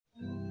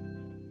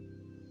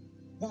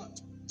1,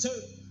 2,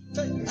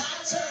 3. I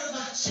turn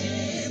my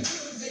chin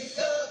music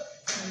up,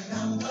 and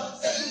I'm up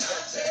in my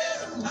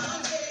chair.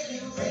 I'm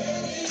getting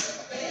ready to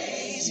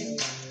face you.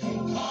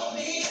 Call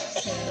me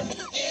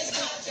upset. It's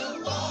not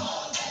your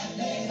fault that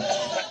they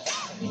hurt.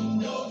 I mean,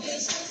 no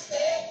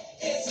disrespect.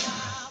 It's my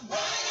right.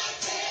 I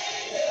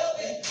can't help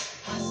it.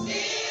 I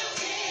still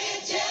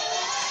get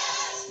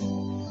jealous.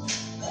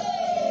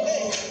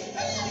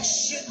 Hey, wish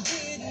you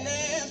didn't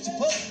have to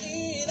put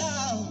it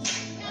out.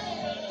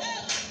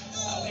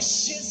 I wish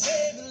you'd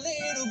save a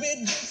little bit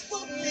just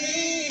for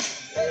me.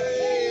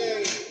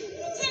 Hey.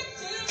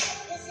 Protective,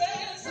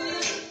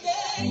 possessive,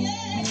 yeah,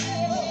 yeah,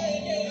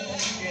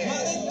 yeah.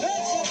 But it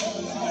hurts you for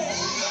the way.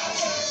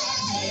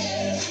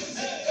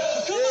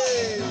 Come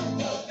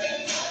on. Up in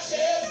my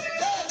chest,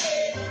 I'm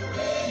getting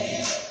ready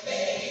to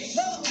face.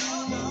 No,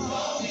 call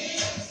me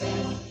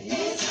upset.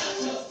 It's not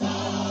your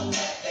fault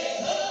that they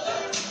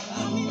hurt.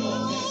 I'm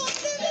broken,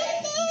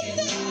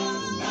 it's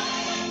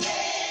right, I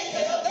can't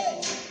help it.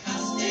 I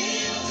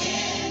still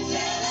get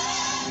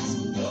jealous.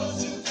 You're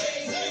too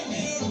crazy,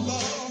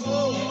 beautiful.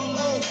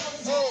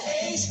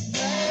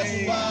 That's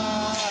why.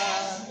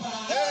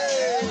 Hey.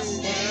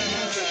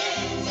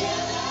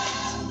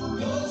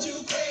 You're too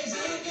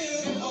crazy,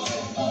 beautiful.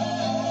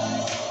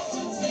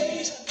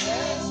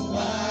 That's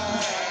why.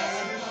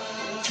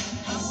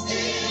 I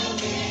still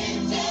get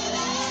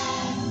jealous.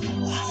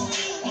 I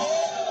still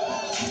get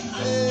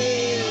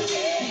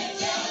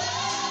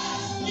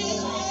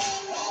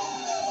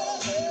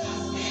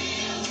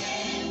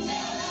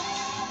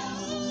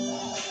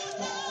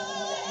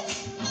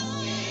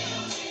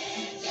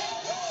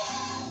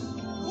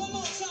One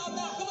more time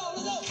now, come on,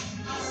 let's go.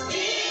 I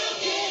still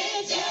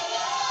get jealous.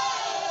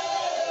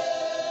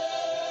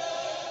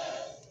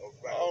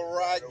 All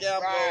right,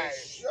 Gamble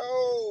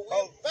Show.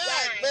 We're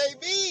back,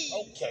 baby.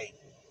 Okay.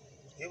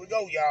 Here we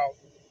go, y'all.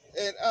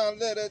 And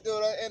let us do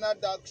the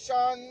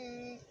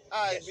introduction.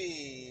 I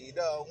be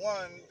the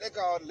one they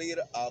call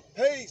leader of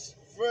Peace,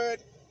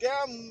 Fred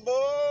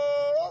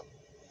Gamble.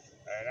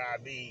 And I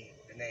be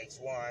the next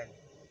one.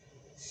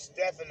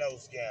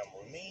 Stephanos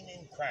Gamble,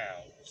 meaning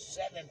crown.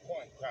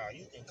 7-point crown.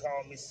 You can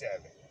call me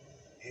 7.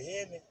 You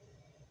hear me?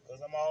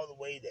 Because I'm all the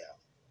way there.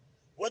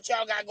 What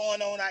y'all got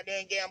going on out there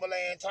in Gamble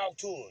Land? Talk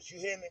to us. You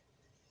hear me?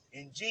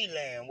 In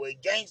G-Land, where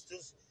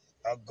gangsters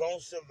are going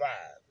to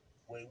survive.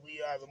 Where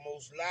we are the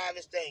most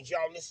livest things.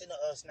 Y'all listen to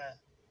us now.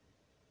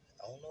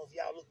 I don't know if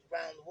y'all looked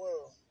around the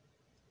world.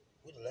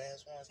 We the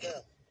last ones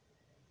left.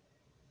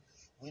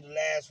 We the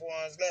last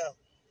ones left.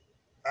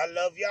 I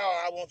love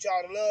y'all. I want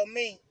y'all to love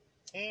me.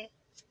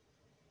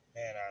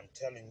 Man, I'm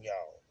telling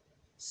y'all,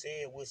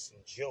 say it with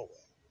some joy.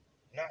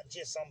 Not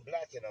just I'm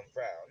black and I'm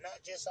proud.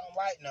 Not just I'm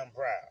white and I'm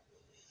proud.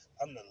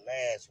 I'm the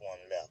last one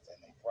left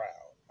and I'm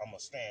proud. I'm going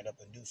to stand up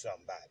and do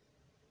something about it.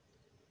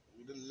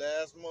 We the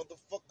last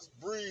motherfuckers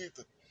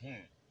breathing.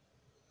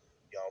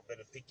 Y'all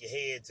better pick your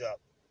heads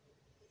up.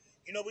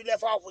 You know, we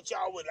left off with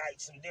y'all with like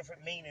some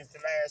different meanings the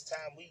last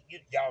time.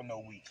 Y'all know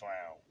we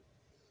clown.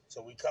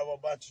 So we cover a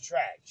bunch of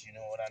tracks, you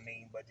know what I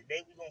mean? But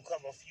today we're going to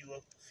cover a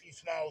few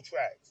small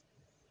tracks.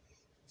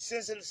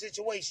 Sensitive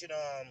situation,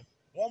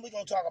 one we're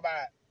going to talk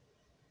about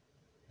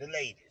the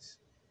ladies.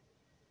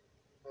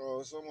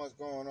 Oh, so much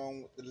going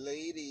on with the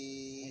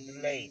ladies. With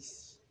the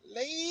ladies.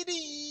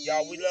 Ladies.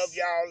 Y'all, we love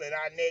y'all. And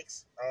our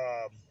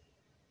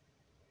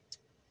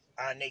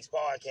next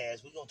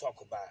podcast, we're going to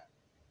talk about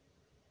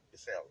the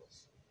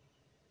fellas.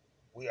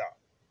 We are.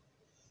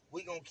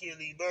 We're going to kill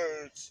these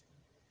birds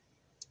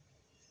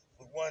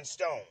with one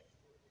stone.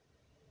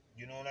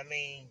 You know what I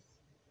mean?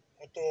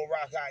 We're going to throw a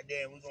rock out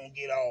there and we're going to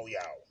get all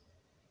y'all.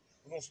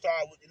 We're going to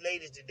start with the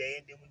ladies today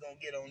and then we're going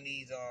to get on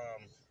these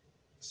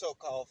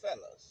so-called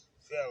fellas.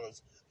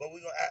 But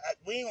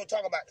we ain't going to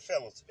talk about the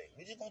fellas today.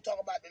 We're just going to talk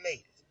about the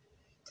ladies.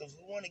 Because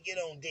we want to get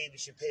on David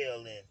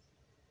Chappelle and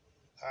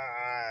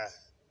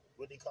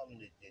what they call them,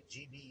 the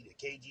GB, the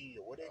KG,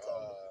 or what they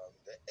call them?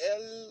 The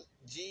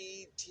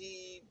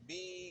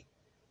LGTB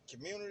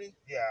community.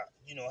 Yeah,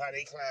 you know how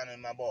they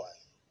clowning my boy.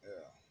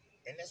 Yeah.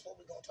 And that's what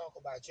we're going to talk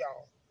about,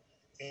 y'all,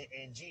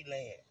 in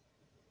G-Land.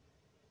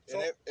 So,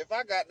 and if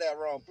I got that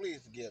wrong,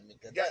 please forgive me.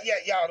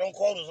 Y'all don't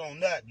quote us on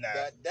nothing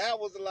now. That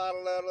was a lot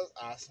of letters.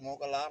 I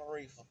smoke a lot of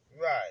reefer.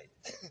 Right.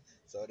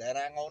 So that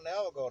ain't going to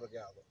never go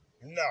together.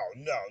 No.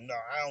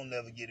 I don't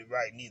never get it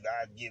right neither.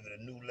 I give it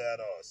a new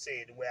letter or say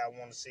it the way I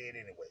want to say it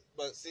anyway.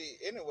 But see,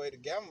 anyway, the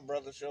Gamble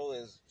Brothers Show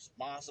is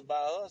sponsored by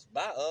us,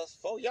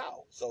 for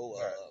y'all. So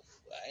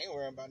I ain't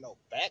worrying about no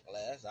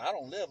backlash. I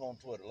don't live on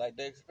Twitter like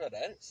Dave Chappelle.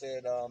 That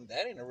said,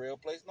 that ain't a real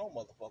place no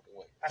motherfucking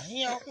way.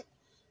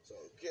 So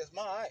kiss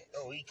my ass.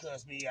 Oh, he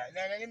cussed me out.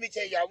 Now let me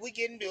tell y'all, we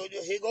getting to it.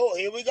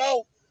 Here we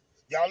go.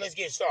 Y'all, let's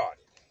get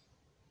started.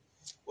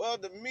 Well,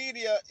 the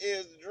media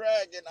is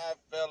dragging our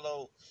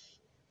fellow.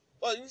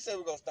 Well, you said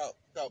we're gonna talk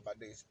about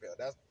Dave Chappelle.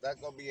 That's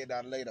gonna be in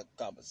our later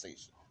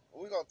conversation.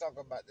 We're gonna talk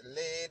about the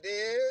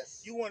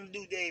ladies. You want to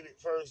do David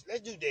first?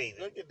 Let's do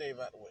David. Let's get Dave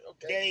out the way.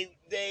 Okay.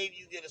 Dave,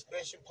 you get a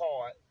special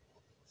part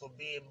for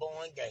being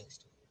born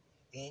gangster.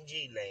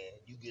 NG Land,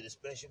 you get a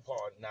special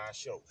part in our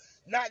show.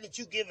 Not that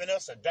you giving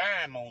us a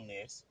dime on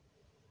this,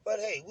 but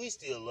hey, we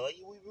still love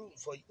you. We rooting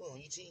for you on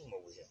your team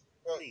over here.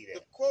 Believe The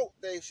that. quote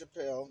Dave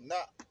Chappelle,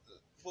 not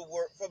for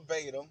word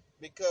verbatim,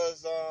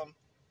 because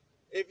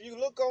if you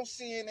look on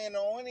CNN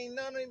or any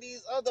none of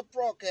these other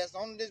broadcasts,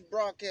 on this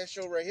broadcast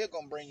show right here,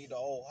 gonna bring you the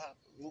whole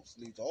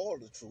loosely to all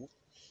the truth.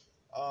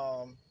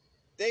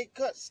 They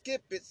cut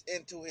snippets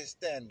into his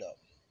stand up.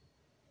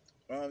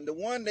 The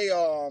one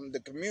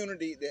the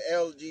community, the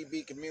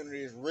LGBT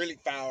community is really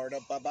fired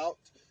up about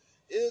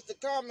is the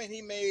comment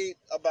he made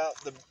about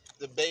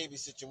the baby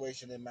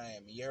situation in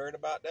Miami. You heard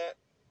about that?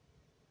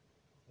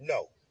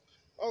 No.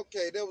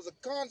 Okay, there was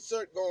a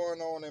concert going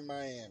on in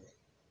Miami.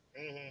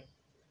 Mm-hmm.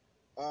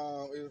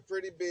 It was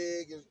pretty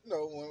big. It was,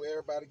 when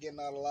everybody getting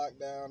out of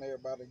lockdown,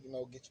 everybody,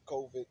 get your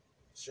COVID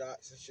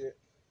shots and shit.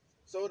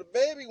 So the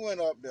baby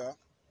went up there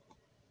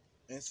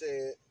and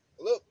said,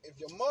 look, if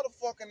your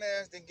motherfucking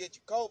ass didn't get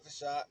your COVID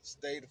shot,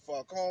 stay the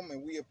fuck home,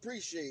 and we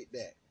appreciate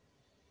that.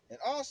 And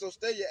also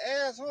stay your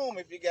ass home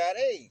if you got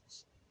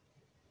AIDS.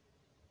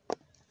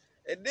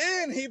 And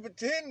then he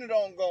pretended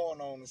on going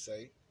on to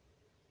say,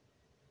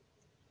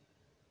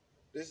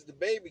 this is the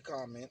baby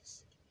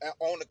comments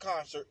on the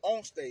concert,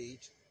 on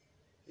stage.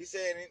 He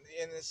said,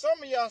 and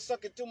some of y'all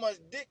sucking too much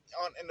dick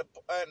in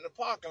the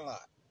parking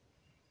lot.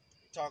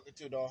 Talking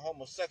to the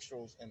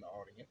homosexuals in the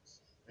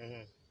audience.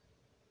 Mm-hmm.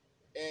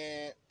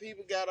 And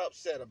people got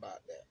upset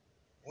about that.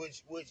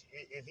 Which,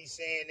 if he's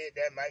saying it,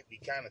 that might be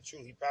kind of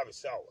true. He probably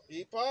saw it.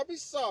 He probably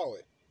saw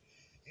it.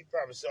 He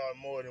probably saw it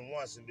more than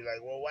once and be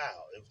like, well,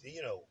 wow. If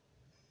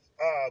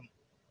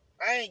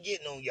I ain't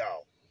getting on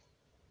y'all.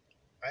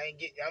 I'm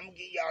gonna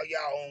get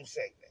y'all own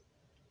segment.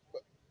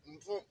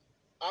 But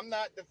I'm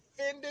not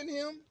defending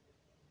him,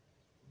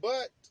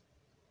 but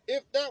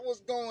if that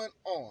was going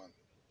on,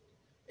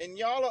 and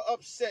y'all are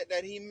upset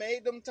that he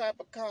made them type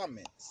of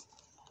comments,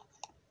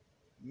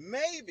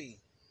 maybe,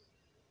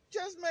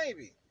 just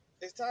maybe,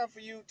 it's time for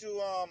you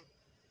to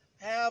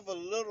have a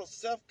little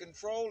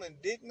self-control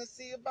and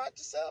dignity about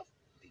yourself.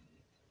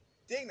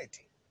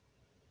 Dignity.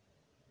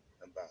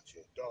 About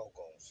your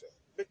doggone self.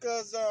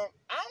 Because I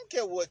don't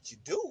care what you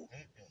do.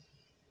 Mm-mm.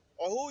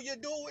 Or who you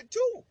do it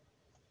to.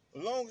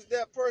 As long as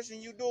that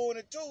person you doing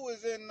it to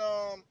is in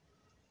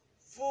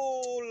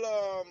full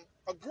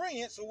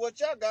agreement with what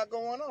y'all got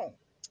going on.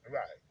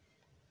 Right.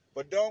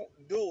 But don't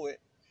do it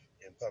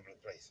in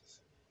public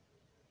places.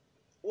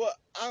 Well,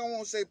 I don't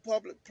want to say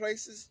public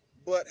places,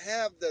 but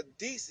have the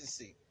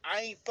decency.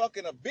 I ain't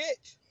fucking a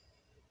bitch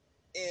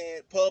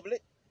in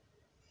public.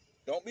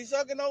 Don't be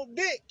sucking no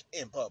dick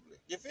in public.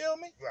 You feel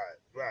me?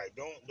 Right.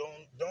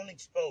 Don't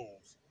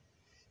expose.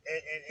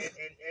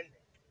 And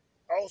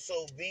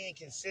also being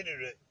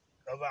considerate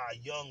of our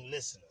young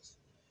listeners.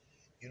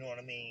 You know what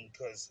I mean?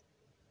 Because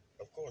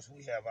of course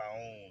we have our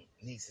own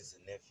nieces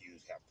and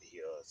nephews have to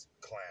hear us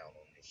clown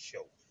on this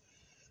show.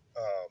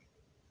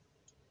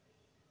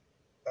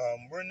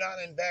 We're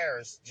not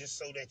embarrassed, just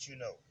so that you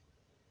know,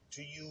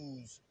 to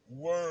use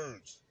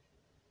words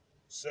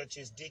such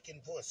as dick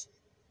and pussy,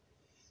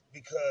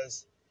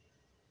 because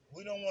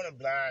we don't want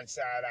to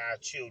blindside our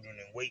children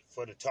and wait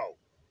for the talk.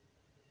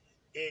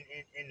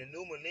 In the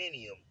new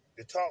millennium,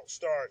 the talk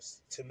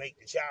starts to make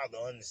the child to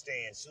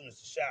understand as soon as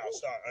the child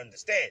start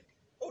understanding.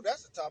 Oh,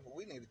 that's the topic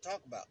we need to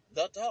talk about.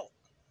 The talk.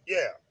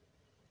 Yeah.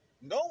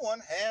 No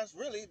one has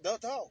really the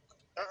talk.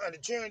 The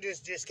children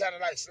just kind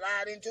of like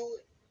slide into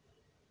it.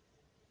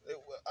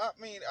 I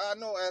mean, I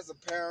know as a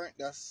parent,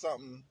 that's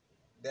something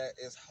that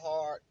is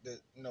hard to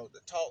to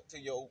talk to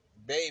your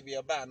baby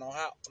about, no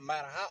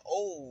matter how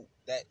old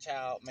that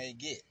child may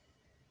get.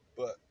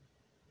 But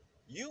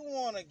you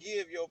want to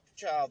give your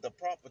child the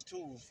proper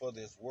tools for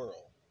this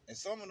world, and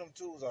some of them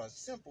tools are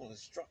simple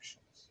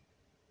instructions.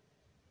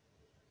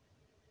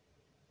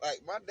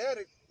 Like my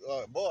daddy,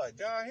 boy,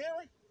 John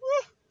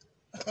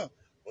Henry,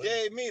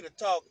 gave me the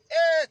talk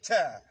every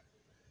time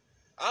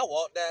I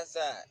walked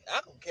outside. I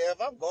don't care if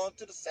I'm going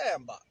to the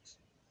sandbox.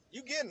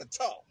 You getting the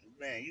talk.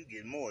 Man, you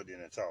get more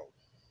than a talk.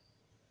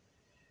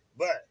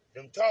 But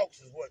them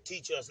talks is what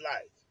teach us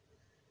life.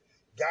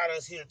 Got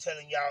us here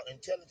telling y'all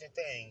intelligent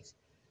things,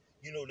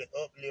 that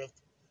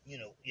uplift.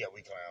 Yeah,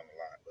 we clown a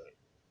lot, but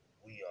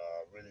we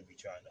really be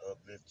trying to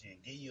uplift you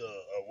and give you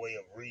a way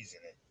of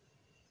reasoning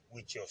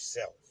with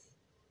yourself.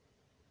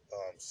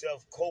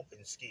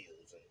 Self-coping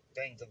skills and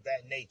things of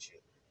that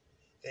nature.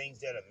 Things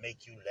that'll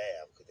make you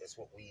laugh, because that's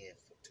what we in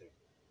for too.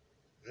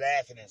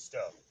 Laughing and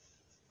stuff.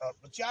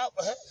 But y'all,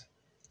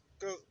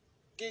 To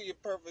give you a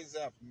perfect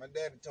example, my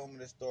daddy told me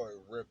this story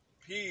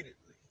repeatedly.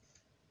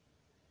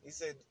 He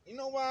said, "You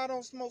know why I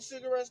don't smoke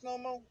cigarettes no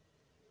more?"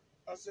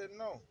 I said,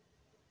 "No."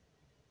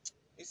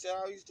 He said,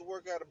 "I used to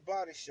work at a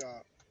body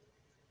shop,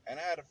 and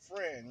I had a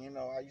friend,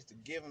 I used to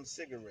give him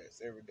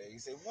cigarettes every day." He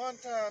said, one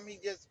time he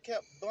just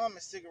kept bumming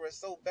cigarettes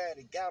so bad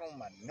it got on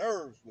my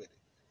nerves with it.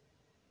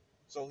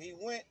 So he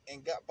went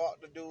and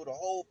bought the dude a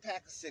whole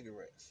pack of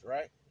cigarettes,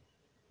 right?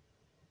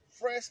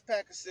 Fresh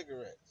pack of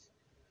cigarettes.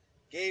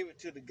 Gave it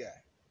to the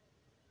guy.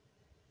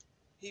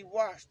 He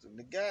watched him.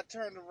 The guy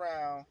turned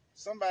around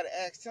Somebody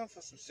asked him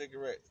for some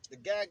cigarettes. The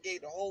guy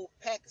gave the whole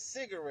pack of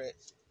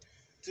cigarettes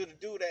to the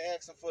dude that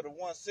asked him for the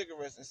one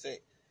cigarettes and said,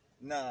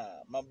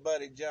 "Nah, my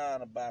buddy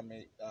John will buy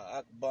me.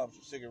 I can bum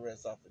some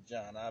cigarettes off of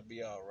John. I'll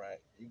be all right.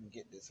 You can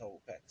get this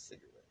whole pack of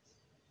cigarettes."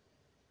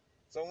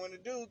 So when the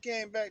dude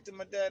came back to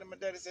my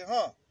daddy said,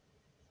 "Huh,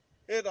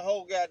 here's the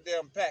whole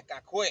goddamn pack. I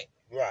quit.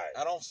 Right.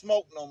 I don't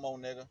smoke no more,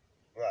 nigga.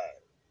 Right.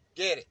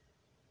 Get it."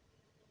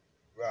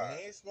 Right. And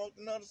he ain't smoked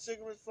another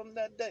cigarette from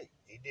that day.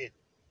 He did.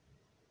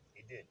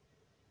 He did.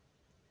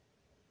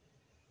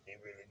 He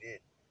really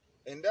did.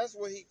 And that's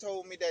what he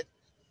told me, that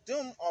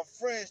them are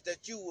friends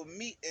that you will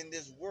meet in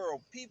this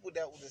world. People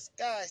that will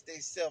disguise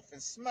themselves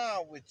and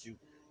smile with you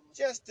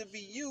just to be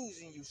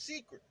using you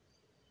secret.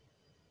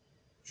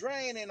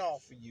 Draining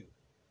off of you.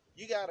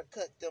 You gotta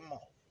cut them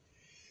off.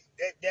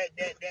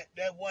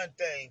 That one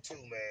thing too,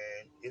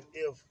 man.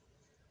 If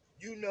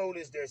you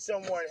notice that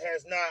someone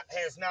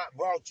has not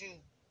brought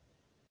you,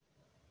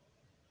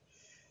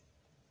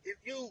 if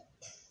you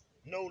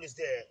notice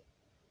that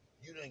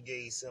you done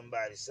gave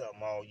somebody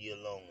something all year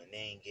long and they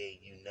ain't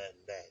gave you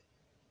nothing back,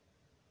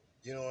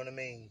 you know what I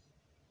mean?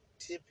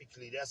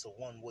 Typically, that's a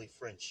one-way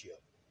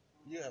friendship.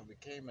 You have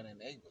become an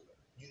enabler.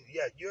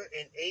 You're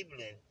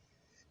enabling,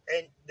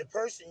 and the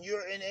person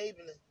you're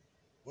enabling,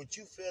 would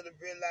you fail to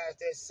realize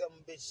that some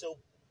bitch so,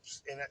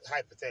 and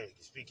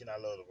hypothetically speaking, I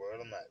love the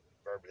word. I'm not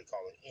verbally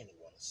calling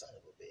anyone a son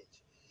of a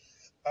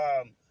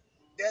bitch.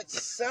 That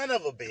son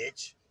of a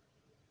bitch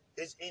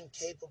is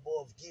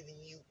incapable of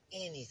giving you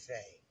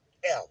anything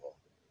ever.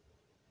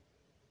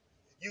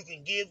 You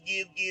can give.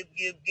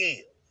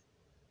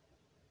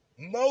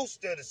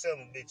 Most of the son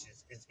of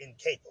bitches is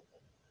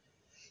incapable.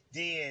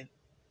 Then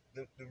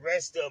the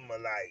rest of them are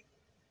like,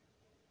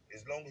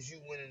 as long as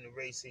you win in the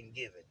race and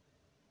giving,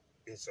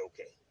 it's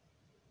okay.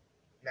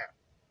 Now,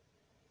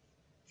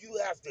 you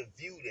have to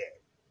view that.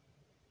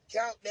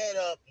 Count that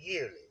up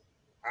yearly.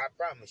 I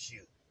promise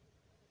you.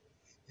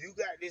 You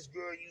got this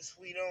girl you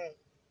sweet on,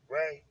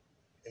 right?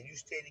 And you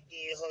steady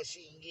getting her,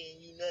 she ain't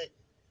getting you nothing.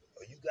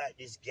 Or you got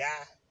this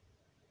guy,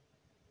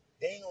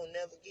 they ain't gonna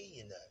never give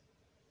you nothing.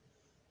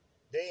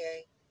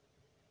 They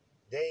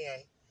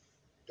ain't.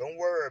 Don't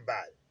worry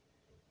about it.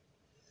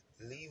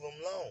 Leave them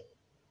alone.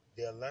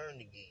 They'll learn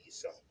to give you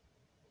something.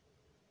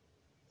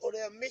 Or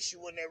they'll miss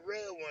you when that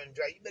red one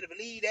dry. You better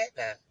believe that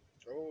now.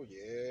 Oh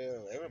yeah,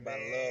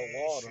 everybody Man, love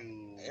water.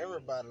 shoot.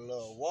 Everybody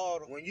love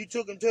water. When you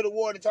took him to the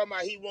water talking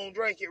about he won't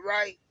drink it,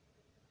 right?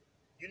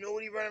 You know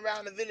what he run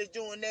around the village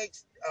doing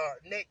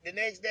the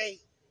next day?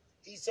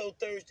 He's so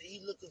thirsty, he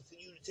looking for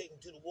you to take him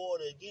to the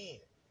water again.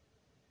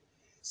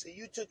 So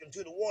you took him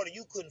to the water,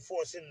 you couldn't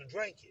force him to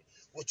drink it.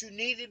 What you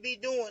needed to be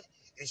doing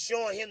is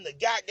showing him the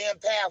goddamn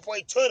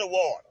pathway to the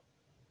water.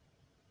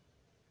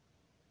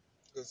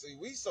 Cause see,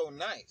 we so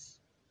nice.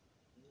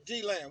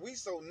 G-Land, we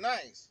so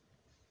nice.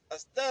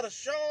 Instead of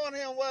showing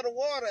him where the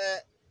water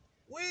at,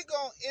 we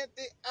gonna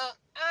empty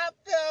our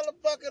pail a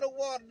bucket of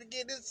water to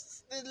get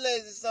this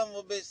lazy son of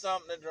a bitch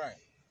something to drink.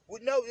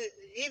 Well, no,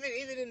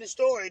 even in the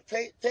story,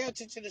 pay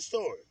attention to the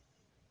story.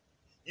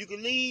 You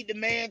can lead the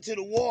man to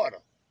the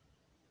water,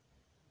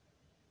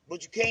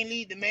 but you can't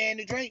lead the man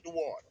to drink the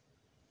water.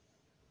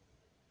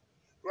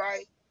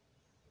 Right?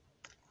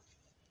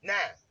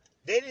 Now,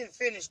 they didn't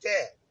finish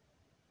that.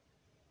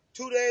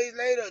 2 days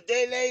later, a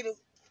day later,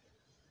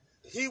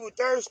 he was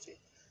thirsty.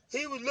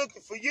 He was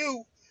looking for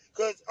you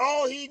because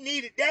all he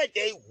needed that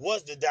day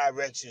was the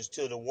directions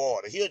to the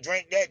water. He'll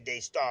drink that day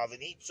starving.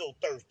 He's so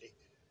thirsty.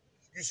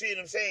 You see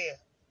what I'm saying?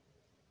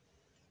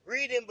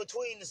 Read in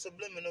between the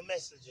subliminal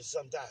messages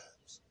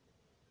sometimes.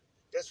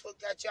 That's what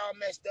got y'all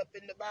messed up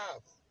in the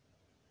Bible.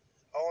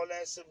 All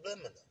that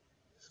subliminal.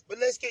 But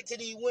let's get to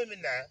these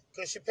women now.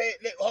 Because Chappelle,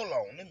 hold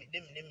on. Let me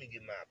get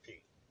my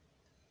opinion.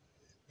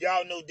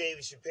 Y'all know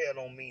David Chappelle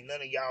don't mean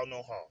none of y'all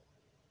no harm.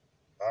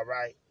 All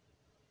right?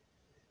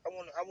 I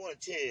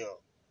want to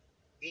tell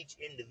each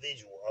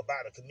individual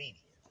about a comedian.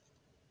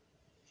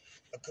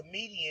 A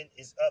comedian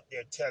is up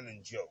there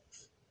telling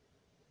jokes.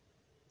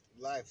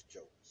 Life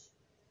jokes.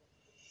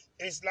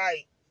 It's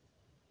like,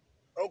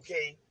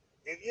 okay,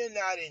 if you're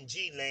not in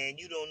G-Land,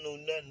 you don't know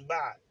nothing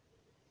about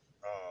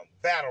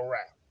battle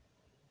rap.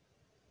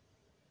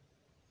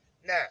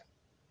 Now,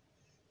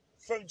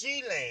 from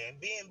G-Land,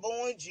 being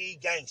born G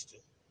gangster,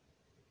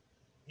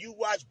 you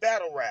watch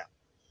battle rap.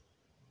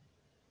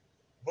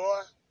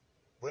 Boy,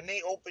 when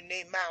they open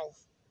their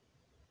mouth,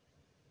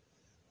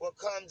 what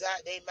comes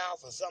out their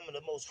mouth are some of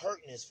the most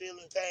hurtingest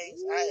feeling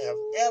things I have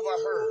ever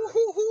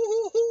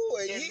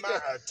heard in my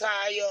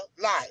entire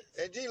life.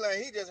 And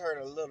G-Lane, he just heard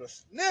a little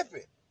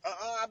snippet.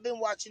 I've been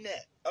watching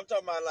that. I'm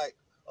talking about like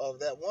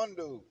that one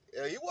dude.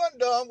 He wasn't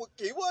done with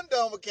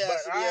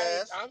Cassidy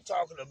ass. I'm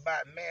talking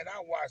about, man,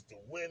 I watched the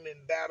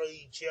women battle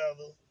each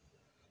other.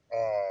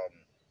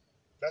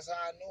 That's how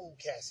I know who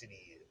Cassidy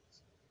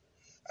is.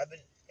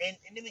 And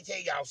let me tell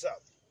y'all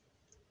something.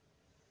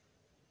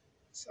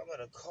 Some of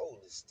the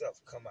coldest stuff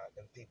come out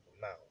them people's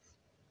mouth.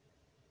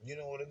 You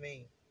know what I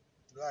mean?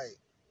 Like,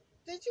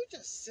 Did you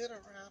just sit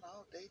around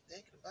all day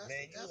thinking about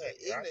Man, some you type had,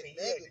 of ignorant,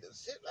 negative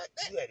shit like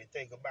that? you had to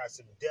think about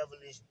some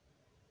devilish,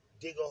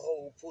 dig a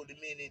hole, put him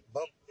in it,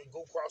 bump and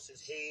go across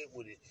his head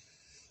with it,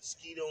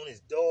 skeet on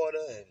his daughter,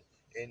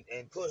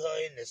 and put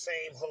her in the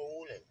same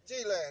hole and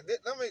G-Land,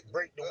 let me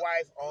break the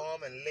wife's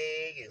arm and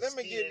leg and let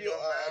me skeet give in you her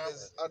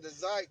mouth. a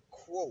desired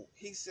quote.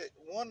 He said,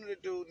 one of the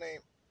dude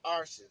named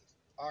Arson.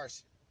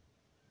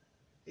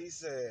 He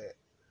said,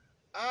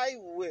 "I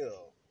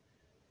will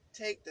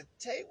take the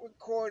tape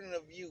recording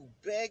of you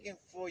begging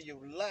for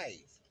your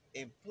life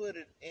and put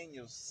it in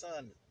your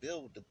son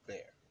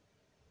Build-A-Bear."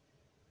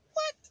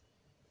 What,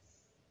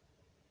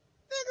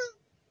 nigga?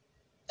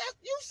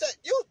 You said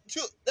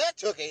that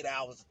took 8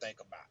 hours to think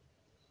about.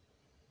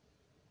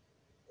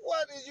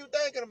 What is you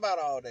thinking about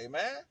all day,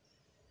 man?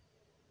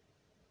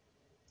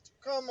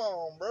 Come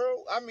on,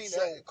 bro. I mean, So,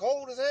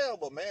 cold as hell,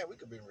 but man, we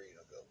could be reading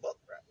a good book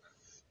right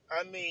now.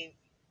 I mean,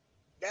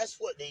 that's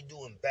what they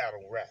do in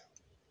battle rap.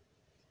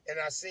 And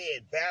I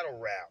said battle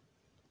rap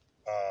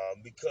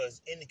because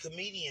in the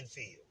comedian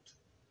field,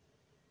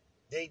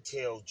 they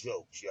tell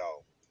jokes,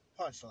 y'all.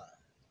 Punchline.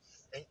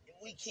 And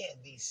we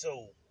can't be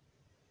so,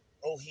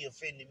 oh, he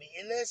offended me.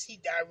 Unless he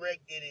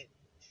directed it.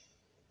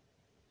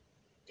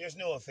 There's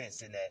no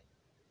offense in that.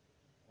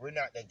 We're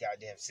not that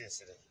goddamn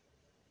sensitive.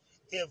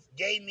 If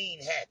gay mean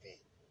happy,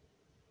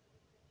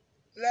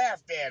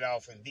 laugh that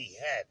off and be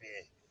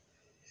happy.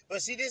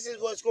 But see, this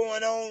is what's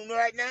going on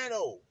right now,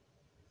 though.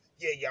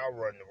 Yeah, y'all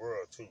run the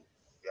world too.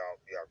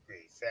 Y'all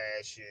create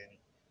fashion.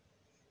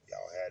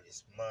 Y'all have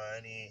this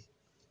money.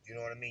 You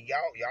know what I mean?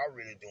 Y'all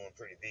really doing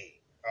pretty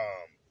big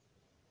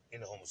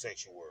in the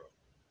homosexual world.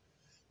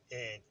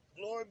 And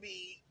glory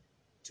be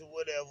to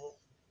whatever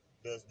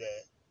does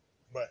that.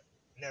 But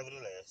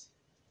nevertheless,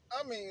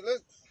 I mean,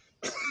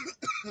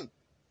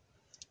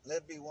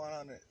 let's be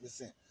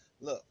 100%.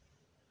 Look,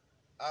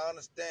 I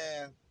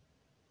understand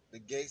the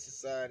gay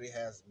society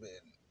has been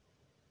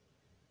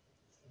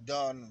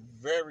done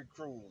very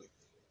cruelly,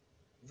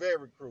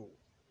 very cruel.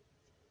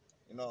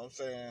 You know what I'm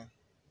saying?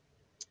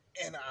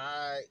 And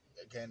I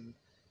can,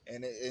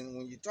 and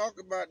when you talk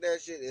about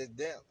that shit, it's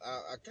damn.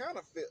 I kind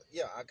of feel,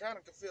 yeah, I kind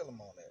of can feel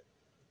them on that.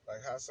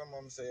 Like how some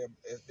of them say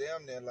it's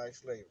damn near like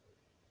slavery.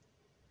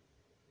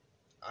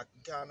 I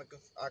kind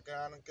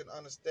of can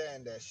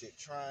understand that shit.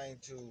 Trying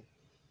to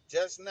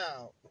just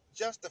now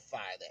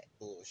justify that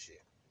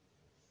bullshit.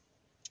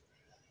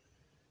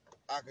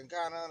 I can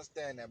kind of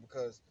understand that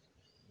because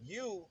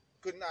you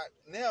could not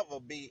never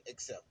be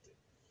accepted.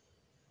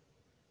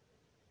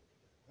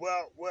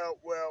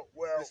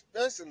 well.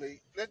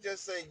 Especially, let's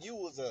just say you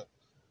was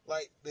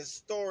like the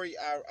story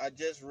I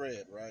just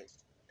read, right?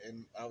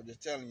 And I was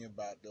just telling you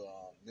about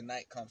the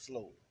night comes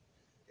slowly.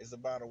 It's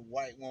about a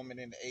white woman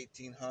in the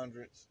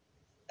 1800s.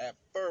 At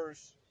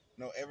first,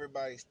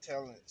 everybody's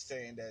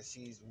saying that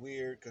she's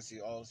weird because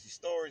all these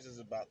stories is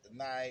about the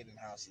night and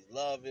how she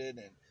love it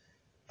and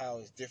how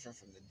it's different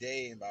from the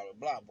day and blah blah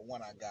blah. But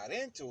when I got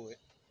into it,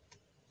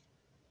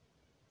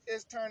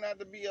 it's turned out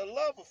to be a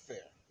love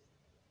affair.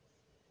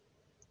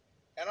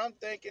 And I'm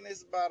thinking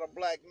it's about a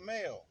black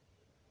male.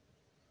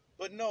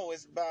 But no,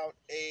 it's about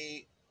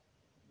a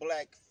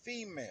black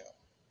female.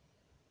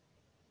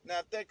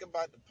 Now think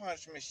about the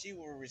punishment she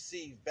would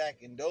receive back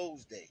in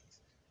those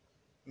days.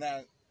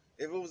 Now,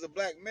 if it was a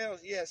black male,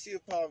 yeah, she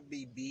would probably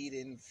be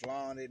beaten,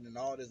 flaunted, and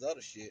all this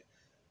other shit.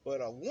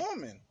 But a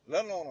woman,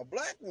 let alone a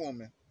black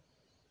woman,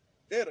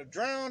 they'd have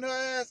drowned her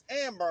ass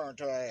and burned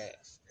her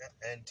ass.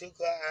 And took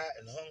her out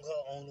and hung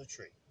her on a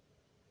tree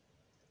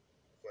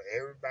for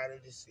everybody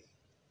to see.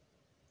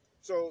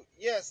 So,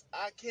 yes,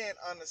 I can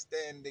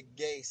understand the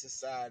gay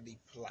society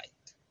plight.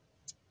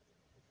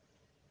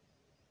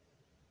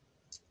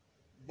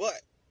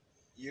 But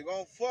you're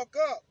going to fuck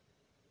up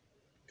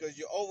because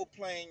you're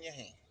overplaying your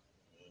hand.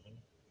 Mm-hmm.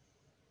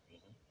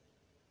 Mm-hmm.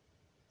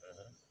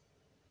 Uh-huh.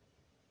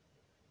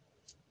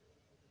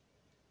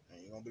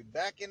 And you're going to be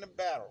back in the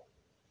battle.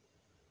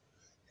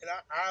 And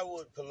I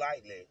would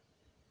politely,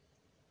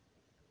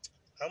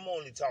 I'm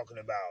not talking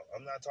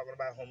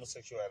about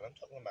homosexuality. I'm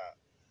talking about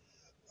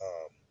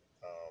um,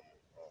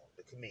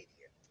 the comedian.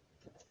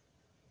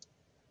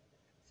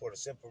 For the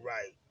simple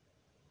right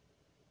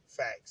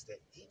facts that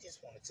he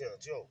just want to tell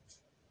jokes.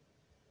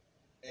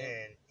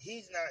 And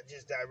he's not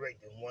just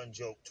directing one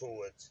joke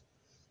towards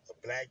a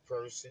black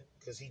person,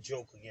 because he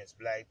jokes against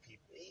black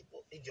people.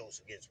 He jokes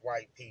against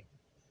white people,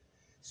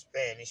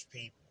 Spanish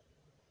people.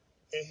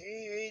 And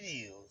here it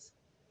is.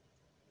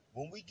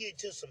 When we get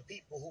to some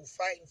people who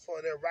fighting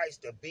for their rights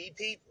to be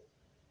people,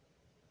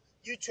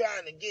 you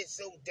trying to get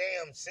so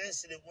damn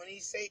sensitive when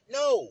he say,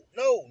 no.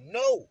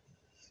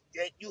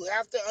 That you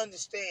have to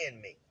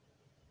understand me.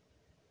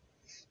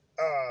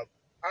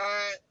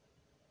 I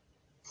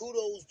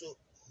kudos to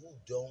who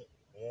don't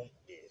want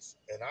this.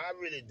 And I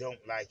really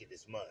don't like it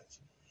as much.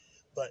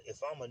 But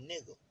if I'm a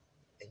nigga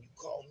and you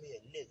call me a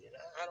nigga, and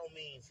I don't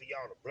mean for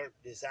y'all to blurt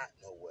this out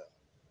nowhere.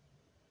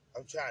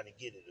 I'm trying to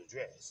get it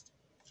addressed.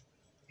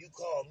 You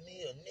call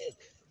me a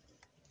nigga,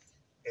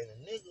 and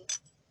a nigga,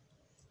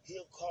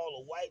 he'll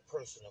call a white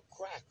person a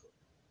cracker,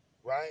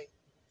 right?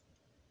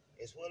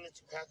 as well as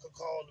the cracker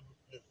called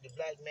the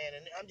black man.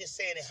 And I'm just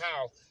saying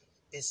how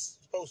it's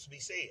supposed to be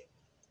said.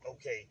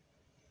 Okay,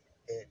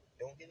 and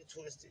don't get it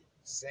twisted.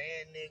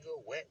 Sand nigga,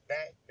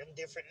 wetback, them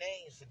different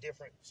names for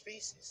different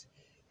species,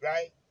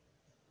 right?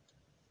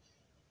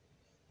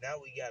 Now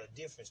we got a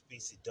different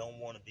species don't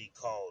want to be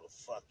called a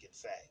fucking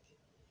faggot.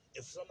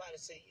 If somebody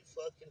say you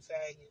fucking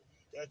faggot,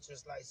 that's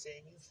just like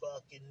saying you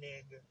fucking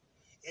nigger.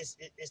 It's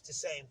the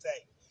same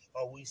thing.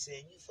 Or we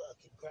saying you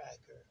fucking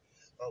cracker.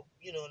 Or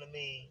you know what I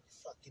mean?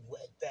 Fucking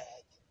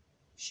wetback.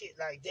 Shit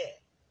like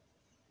that.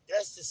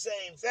 That's the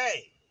same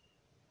thing.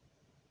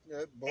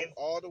 Yeah, both, And,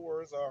 all the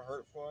words are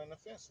hurtful and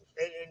offensive.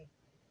 and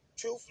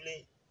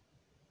truthfully,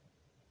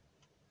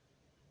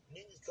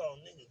 niggas call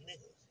niggas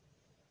niggas.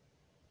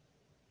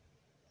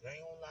 And I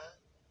ain't gonna lie.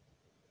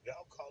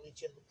 Y'all call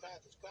each other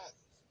crackers crackers.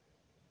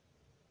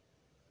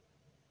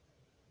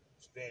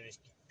 Spanish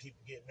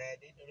people get mad.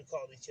 They know they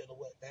call each other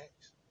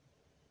wetbacks.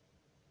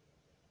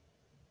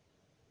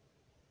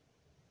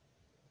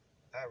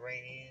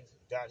 Iranians,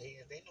 dot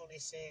heads, they know they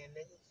saying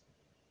niggas.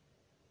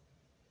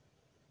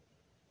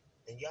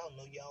 And y'all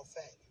know y'all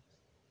faggots.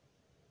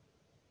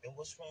 And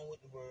what's wrong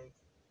with the word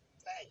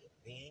faggot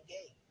being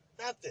gay?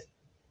 Nothing.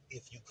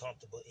 If you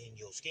comfortable in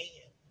your skin.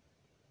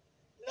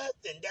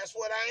 Nothing. That's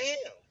what I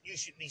am. You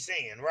should be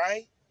saying,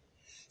 right?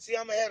 See,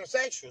 I'm a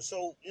heterosexual,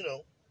 so, you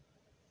know.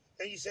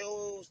 And you say,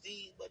 oh,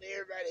 Steve, but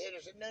everybody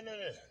heterosexual. No, no,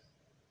 no.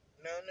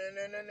 No,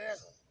 no, no, no, no.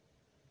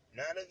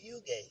 None of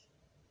you gay.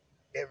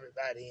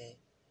 Everybody ain't.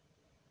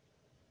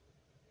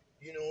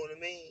 You know what I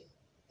mean?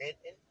 And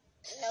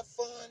have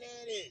fun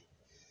at it.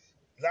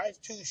 Life's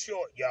too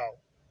short,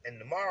 y'all. And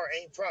tomorrow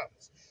ain't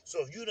promised.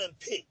 So if you done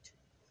picked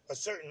a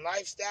certain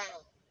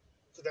lifestyle,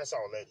 because that's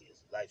all that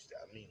is, lifestyle.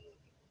 I mean,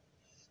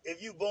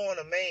 if you born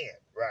a man,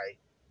 right?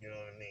 You know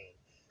what I mean?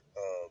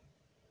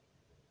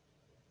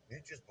 You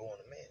just born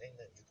a man. Ain't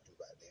nothing you can do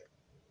about that.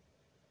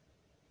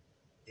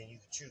 Then you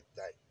can choose.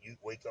 Like, you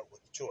wake up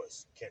with the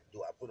choice.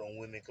 Do I put on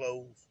women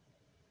clothes?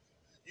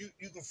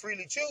 You can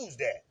freely choose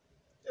that.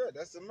 Yeah,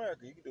 that's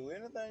America. You can do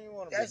anything you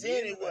want to. That's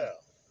anywhere.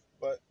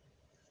 But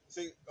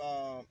see,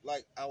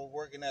 like I was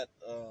working at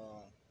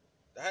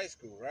the high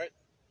school, right?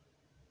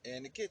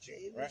 In the kitchen,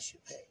 right?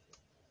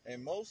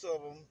 And most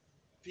of them,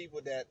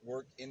 people that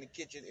work in the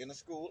kitchen in the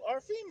school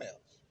are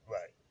females.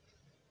 Right.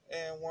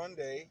 And one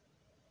day,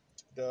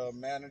 the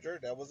manager,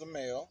 that was a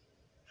male,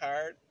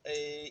 hired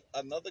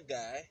another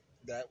guy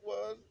that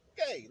was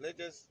gay. They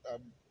just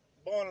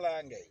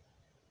borderline gay.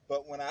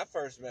 But when I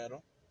first met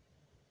him,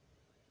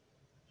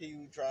 he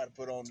would try to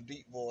put on the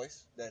deep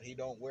voice that he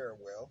don't wear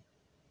well.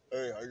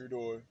 Hey, how you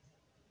doing?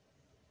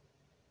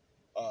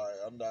 All right,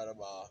 I'm not a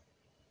ma.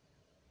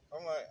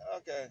 I'm like,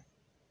 okay.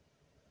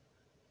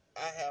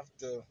 I have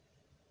to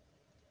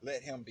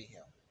let him be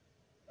him.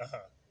 Uh-huh.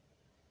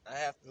 I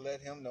have to let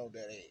him know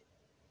that, hey,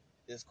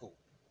 it's cool.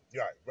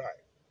 Right.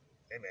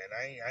 Hey, man,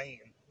 I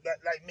ain't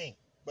like me.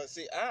 But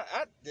see,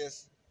 I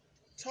just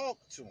talk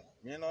to him,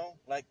 you know,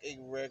 like a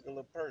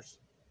regular person.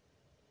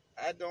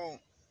 I don't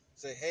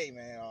say, hey,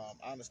 man,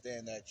 I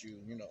understand that you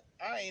know,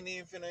 I ain't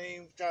even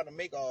finna try to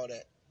make all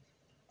that.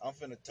 I'm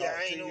finna talk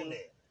I to ain't you. on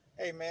that.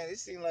 Hey, man, it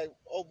seemed like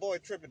old boy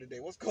tripping today.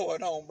 What's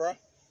going on, bro?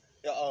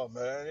 Yeah, oh,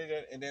 man.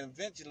 And then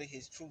eventually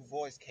his true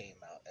voice came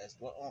out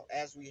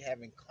as we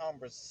having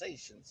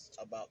conversations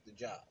about the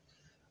job.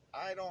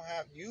 I don't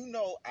have, you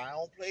know, I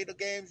don't play the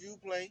games you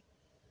play,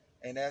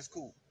 and that's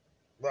cool.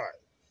 Right.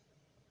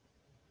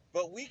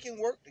 But we can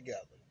work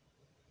together.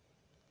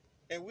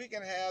 And we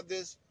can have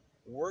this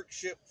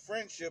workship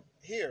friendship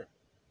here.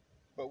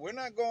 But we're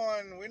not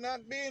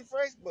being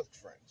Facebook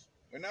friends.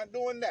 We're not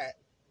doing that.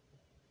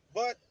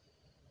 But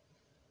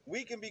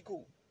we can be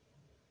cool.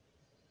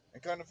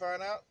 And kind of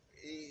find out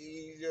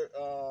he's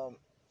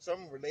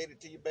something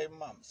related to your baby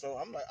mama. So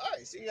I'm like, all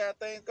right, see how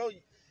things go.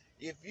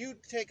 If you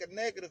take a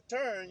negative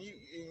turn,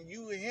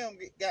 you and him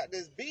got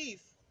this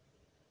beef.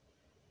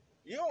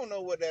 You don't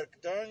know what that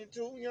could turn you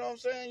to. You know what I'm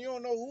saying? You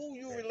don't know who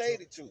you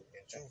related to.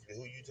 And truthfully,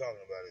 who you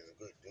talking about is a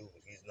good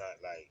dude. He's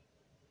not like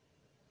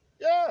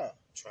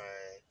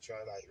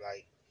trying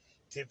like.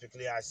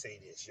 Typically, I say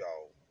this,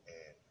 y'all,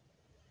 and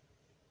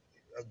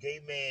a gay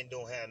man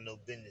don't have no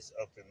business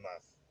up in my,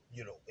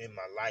 in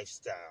my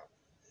lifestyle.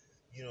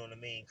 You know what I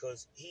mean?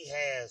 Because he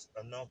has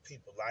enough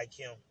people like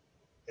him.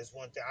 That's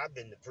one thing. I've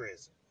been to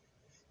prison,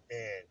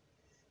 and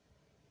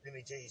let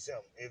me tell you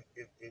something.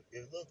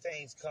 If little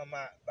things come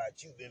out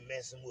about you been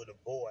messing with a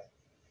boy,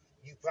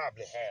 you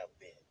probably have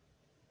been.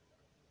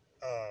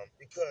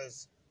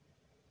 Because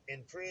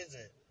in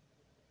prison,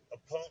 a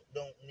punk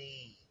don't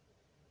need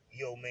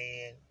your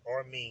man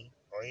or me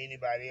or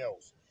anybody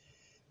else.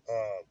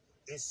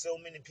 There's so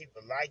many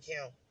people like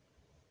him.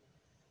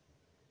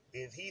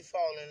 If he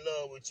fall in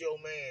love with your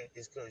man,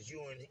 it's because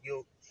you and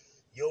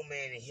your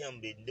man and him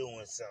been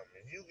doing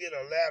something. If you get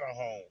a ladder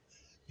home,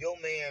 your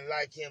man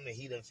like him and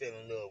he done fell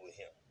in love with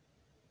him.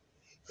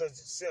 Because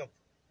it's simple.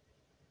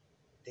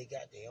 They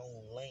got their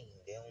own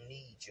lane. They don't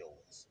need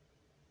yours.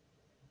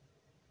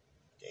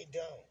 They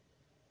don't.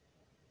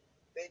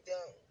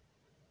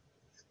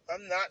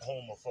 I'm not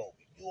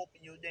homophobic. You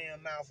open your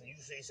damn mouth and you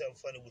say something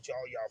funny, which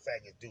all y'all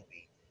faggots do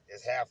be.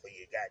 That's half of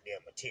your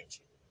goddamn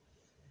attention.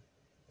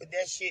 But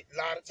that shit a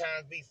lot of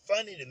times be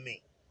funny to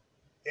me.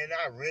 And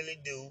I really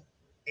do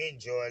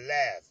enjoy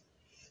laughing.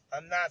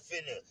 I'm not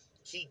finna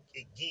keep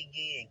it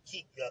giggy and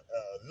keep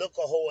look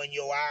a hole in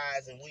your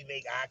eyes and we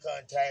make eye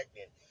contact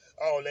and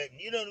all that.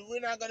 You know, we're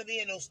not gonna be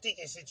in no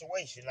sticky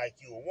situation like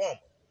you a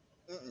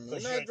woman.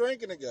 We're not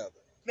drinking together.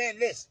 Man,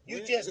 listen,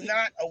 you just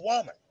not a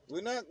woman. We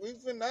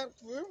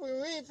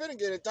ain't finna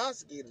get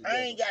intoxicated together. I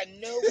ain't got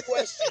no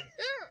question.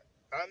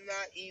 I'm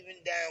not even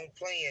down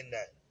playing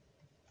nothing.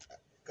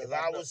 If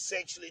I was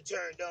sexually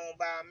turned on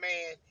by a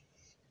man,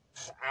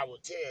 I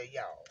would tell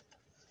y'all,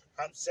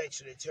 I'm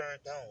sexually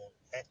turned on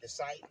at the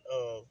sight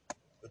of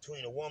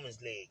between a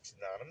woman's legs,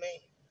 not a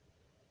man.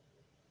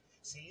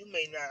 See, you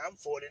may not, I'm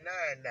 49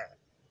 now.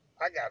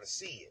 I gotta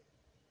see it.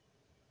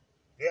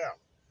 Yeah.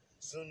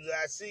 As soon as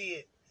I see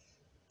it,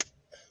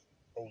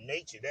 oh,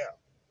 nature there.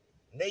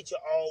 Nature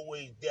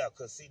always there,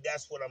 because see,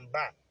 that's what I'm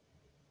about.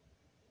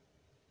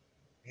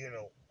 You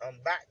know, I'm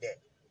about that.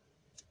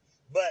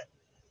 But,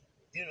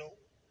 you know,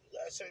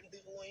 there are certain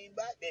people who ain't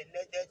about that, and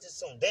that's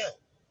just on them.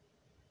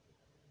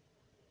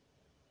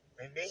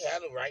 And they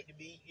have a right to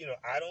be, you know,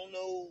 I don't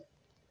know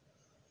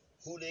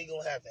who they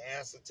gonna have to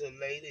answer to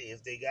later.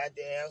 If they got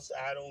the answer,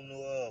 I don't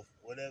know of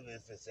whatever,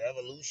 if it's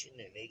evolution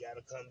and they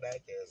gotta come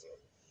back as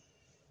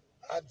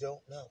a, I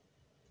don't know.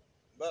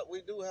 But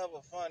we do have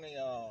a funny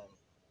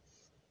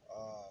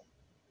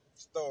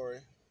story.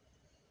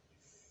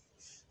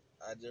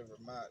 I just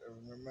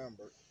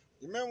remembered.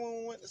 You remember when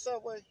we went to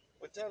Subway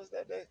with Tellus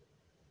that day?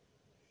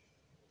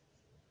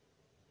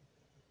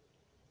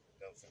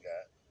 Don't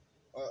forget.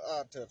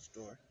 I'll tell the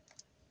story.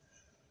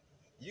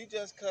 You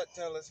just cut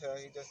Tellus' hair.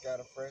 He just got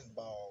a fresh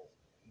bald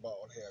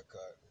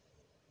haircut.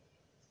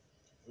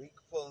 We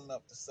pulling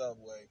up the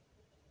Subway.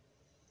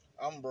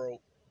 I'm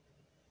broke.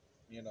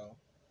 You know.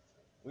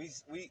 We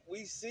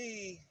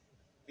see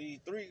the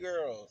three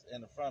girls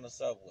in the front of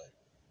Subway.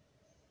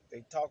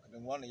 They talking to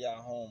one of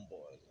y'all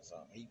homeboys or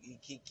something. He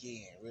kick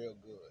in real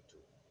good too.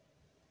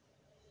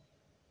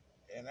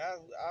 And I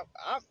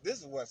this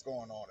is what's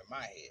going on in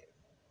my head.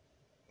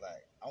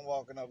 Like I'm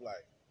walking up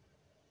like,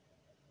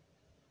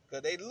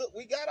 cause they look,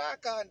 we got eye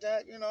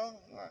contact, you know.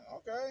 I'm like,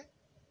 okay,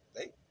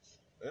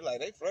 they're like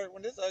they flirt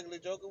with this ugly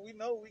joker. We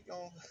know we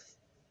gon'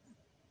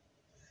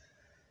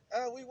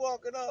 we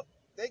walking up,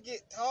 they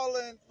get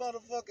taller and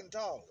motherfucking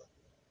taller.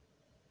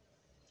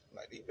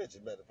 Like these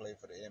bitches better play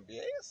for the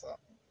NBA or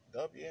something,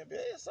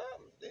 WNBA or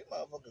something. These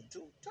motherfuckers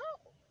too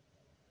tall.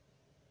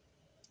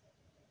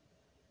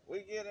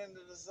 We get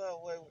into the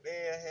Subway,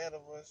 they're ahead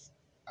of us.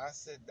 I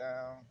sit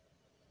down,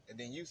 and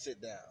then you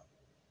sit down.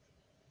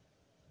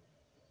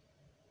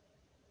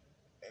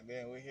 And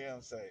then we hear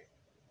him say,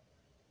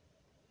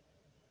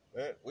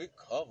 we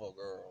cover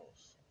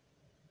girls.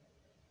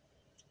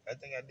 I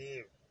think I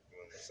did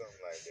remember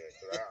something like that.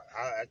 Cause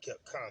I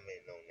kept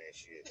commenting on that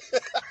shit.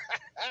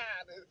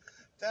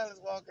 Tallis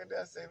walking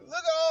there saying, look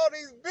at all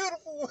these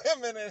beautiful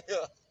women in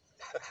here.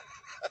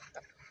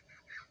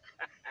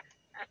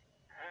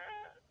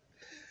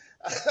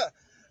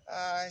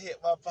 I hit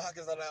my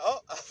pockets. I'm like,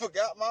 oh, I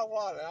forgot my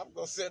wallet. I'm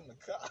going to sit in the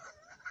car.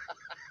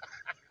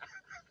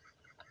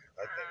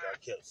 I think I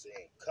kept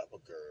saying cover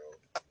girl.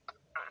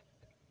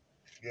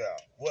 Yeah.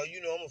 Well,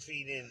 you know, I'm going to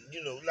feed in,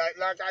 you know,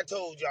 like I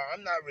told y'all,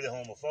 I'm not really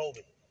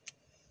homophobic.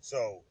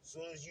 So, as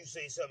soon as you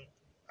say something,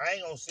 I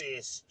ain't going to say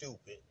it's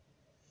stupid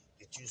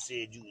that you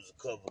said you was a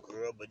cover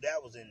girl, but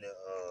that was in the,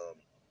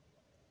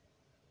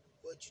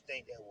 what you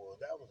think that was?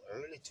 That was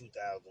early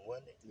 2000,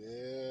 wasn't it?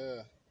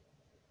 Yeah.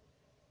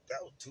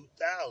 That was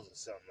 2000,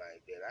 something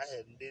like that. I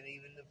hadn't been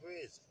even to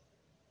prison.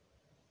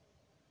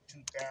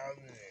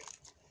 2000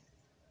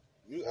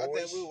 I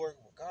think we were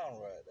working with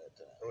Conrad that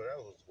time. Oh, that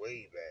was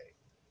way back.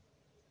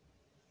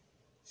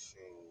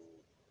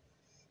 Shoot.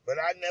 But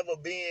I never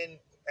been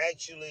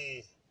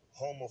actually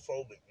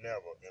homophobic,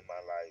 never in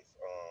my life.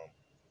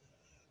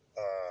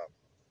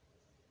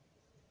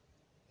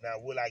 Now,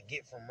 will I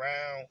get from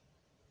round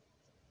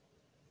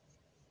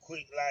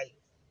quick like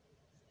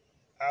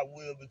I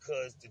will,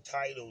 because the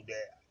title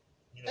that,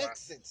 you know,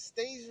 exit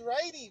stage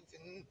right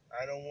even.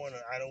 I don't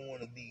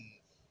wanna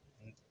be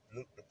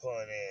looked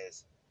upon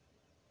as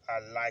I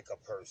like a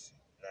person.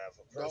 Now, if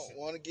a person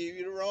don't want to give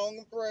you the wrong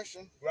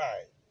impression.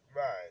 Right.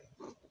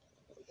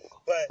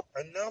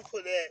 But enough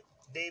of that.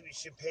 David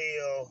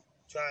Chappelle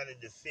trying to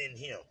defend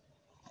him.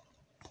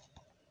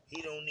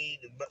 He don't need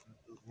to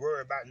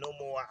worry about no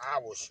more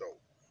our show.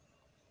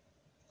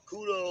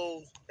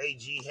 Kudos,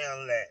 AG,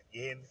 handle that.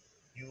 You hear me?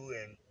 You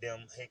and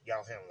them,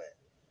 y'all handle that.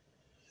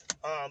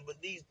 But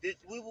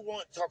we will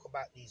want to talk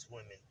about these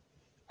women,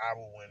 our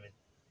women,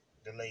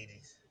 the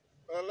ladies.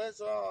 Well,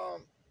 let's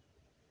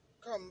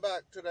come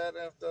back to that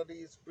after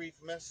these brief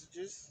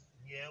messages.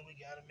 Yeah, we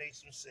gotta make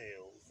some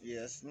sales.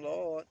 Yes,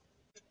 Lord.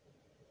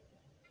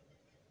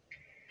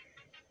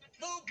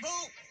 Boop,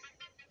 boop.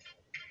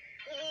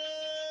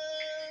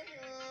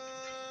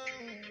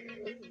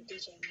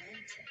 DJ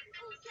Manson.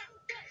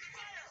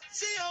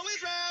 She always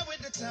ride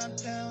with the top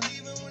down,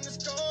 even when it's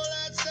cold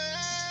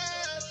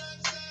outside.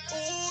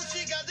 Ooh,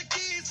 she got the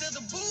keys to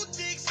the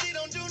boutique. She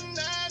don't do 9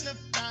 to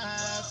 5.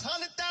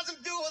 100,000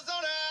 viewers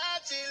on her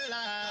IG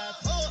live.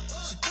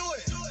 She do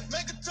it,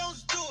 make a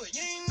toast to it.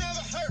 You ain't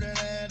never heard of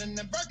that. And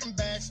that Birkin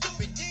bag,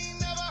 stupid. You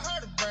ain't never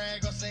heard her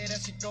brag or say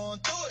that she going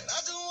through it. I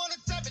just wanna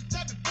tap it,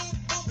 boop,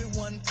 boop it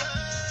one time.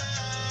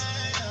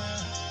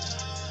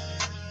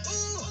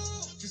 Ooh,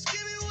 just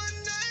give me one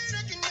night,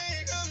 I can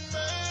make her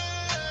mine.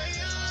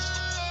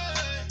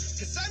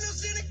 'Cause I know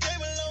she done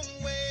came a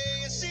long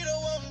way, and she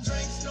don't want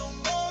drinks no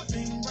more.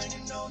 Ain't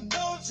bringing no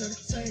dough to the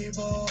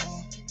table.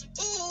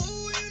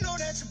 Ooh, you know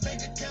that your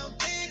bank account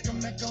big.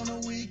 Come back on the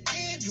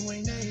weekend, you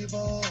ain't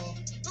able.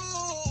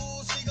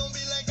 Ooh, she gon'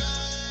 be like,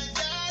 I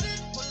got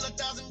it. Pull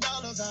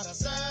 $1,000 out of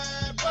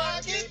side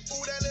pocket.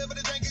 Ooh, that liver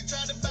the drink you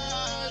tried to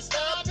buy.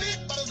 Stop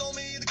it. Bottles on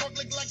me, the cork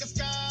look like a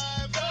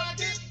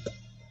skyrocket.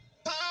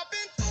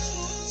 Poppin',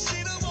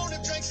 she don't want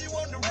to drink, she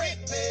want the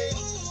rent paid.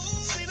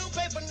 She don't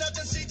pay for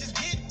nothing, she just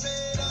get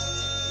paid.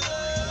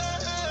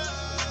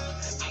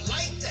 I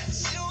like that,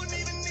 she don't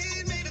even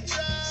need me to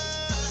try.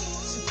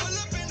 She pull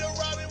up in the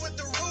Rari with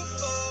the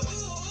roof up.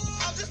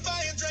 I'm just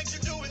buying drinks, you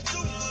doing too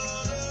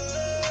much.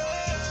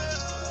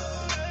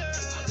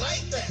 I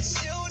like that,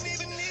 she don't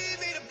even need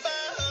me to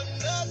buy her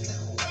nothing.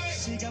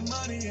 She got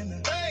money in the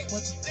bank,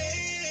 what you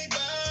think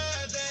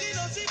about that? She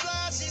know she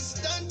fly, she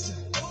stuntin'.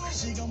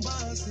 She gon'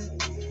 bust it.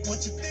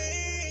 What you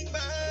think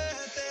about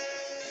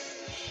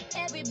that?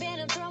 Every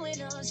band I'm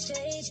throwing on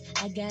stage,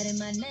 I got in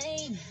my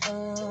name,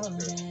 all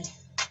that.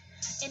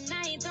 And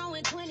I ain't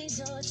throwing 20s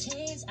or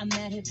 10s. I'm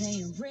out here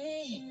paying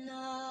rent,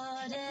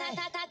 all that.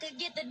 I could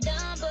get the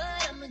dime,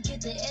 but I'ma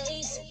get the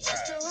ace.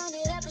 Just to run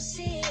it up and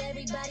see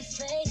everybody's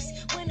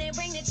face. When they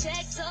bring the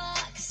checks, oh,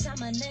 I can sign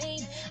my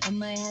name. I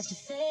might have to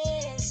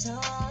face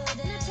all that.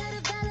 Now tell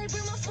the ballet,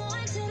 bring my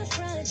phone to the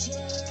front,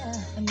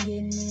 yeah. I'm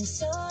getting it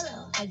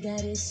solo, I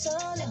got it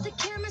solo. Let the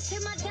cameras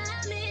hit my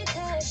diamond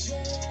cush,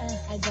 yeah.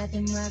 I got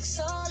them rock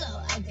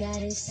solo, I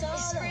got it solo.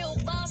 It's real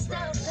boss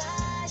style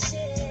fly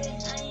shit.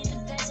 I ain't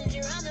a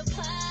passenger, I'm the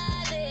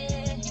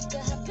pilot. You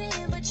can hop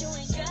in, but you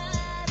ain't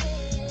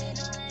driving.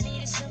 All I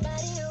need is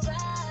somebody to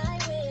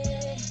ride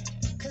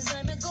with. 'Cause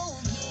I'm a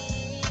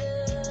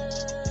go-getter.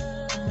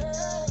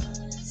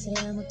 Say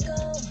I'm a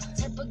go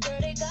type of girl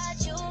that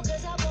got you.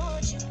 'Cause I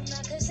want you,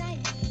 not 'cause I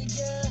need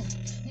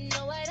you.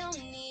 No, I don't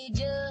need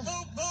you.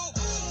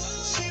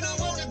 She don't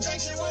want the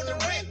drink, she want the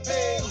rent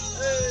paid.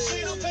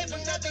 She don't pay for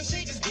nothing,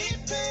 she just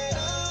get paid.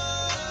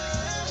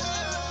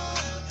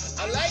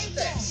 I like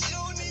that. She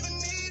don't even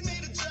need me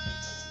to try.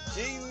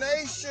 G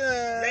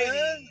Nation.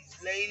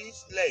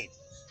 Ladies.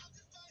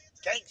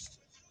 Gangsters.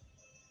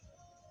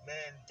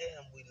 Man,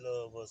 damn, we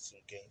love us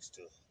some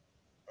gangster.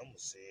 I'm gonna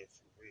say it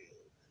for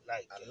real. I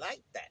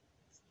like that.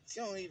 She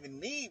don't even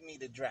need me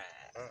to drive.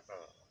 I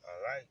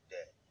like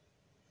that.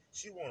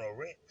 She want a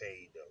rent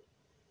paid though.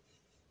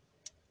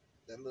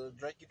 That little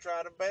drink you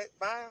try to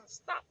buy,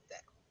 stop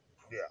that.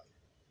 Yeah.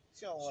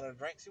 She don't want a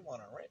drink, she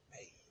want a rent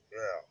paid.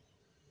 Yeah.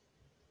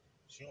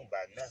 She don't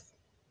buy nothing.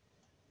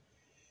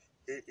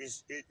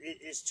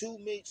 It's two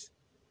mixed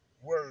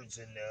words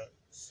in there,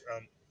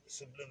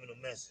 subliminal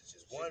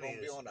messages. She One gonna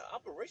is be on the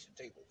operation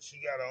table. she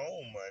got her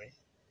own money.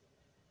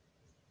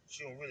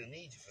 She don't really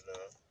need you for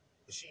nothing,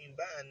 but she ain't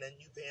buying nothing.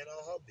 You paying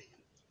all her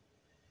bills.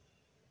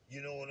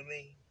 You know what I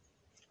mean?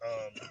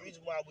 The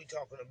reason why we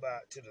talking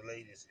about to the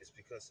ladies is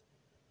because,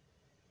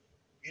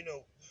 you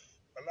know,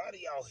 a lot of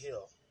y'all hear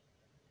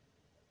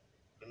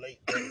the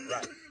late Betty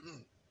Wright.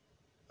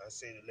 I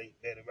say the late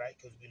Betty Wright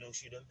because we know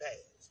she done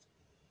passed.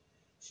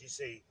 She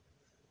say,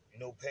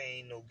 no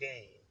pain, no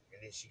gain.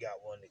 And then she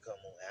got one to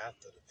come on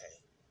after the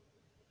pain.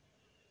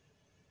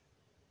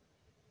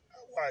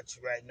 I watch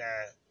right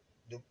now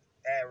the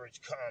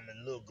average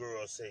common little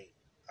girl say,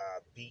 I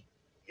beat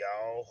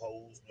y'all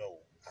hoes know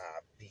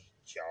I beat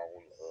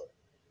y'all up.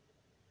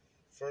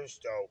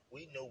 First off,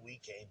 we know we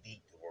can't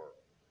beat the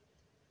world.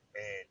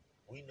 And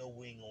we know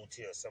we ain't gonna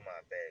tell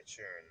somebody bad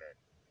sharing that.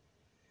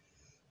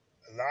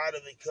 A lot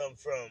of it come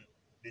from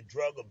the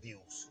drug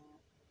abuse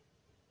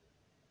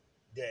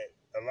that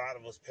a lot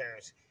of us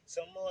parents,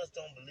 some of us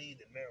don't believe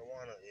that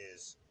marijuana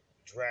is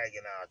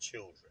dragging our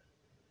children.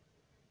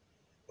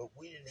 But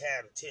we didn't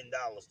have the $10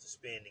 to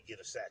spend to get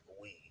a sack of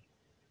weed.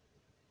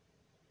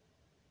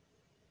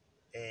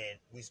 And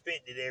we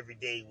spent it every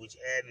day, which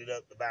added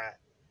up to buy.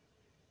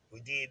 We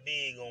did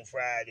big on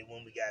Friday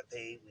when we got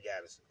paid. We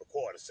got a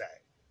quarter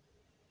sack.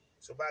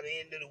 So by the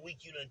end of the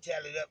week, you done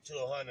tallied up to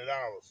 $100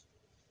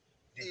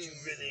 that you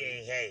really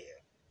ain't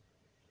had.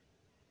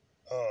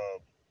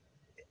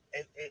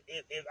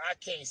 If I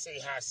can't say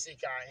how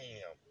sick I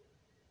am,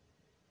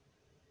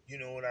 you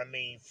know what I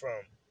mean,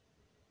 from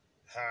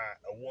how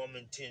a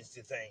woman tends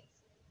to think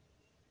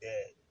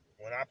that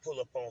when I pull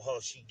up on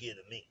her, she get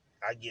a me.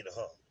 I get a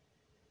her.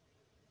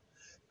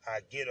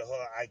 I get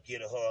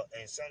a her.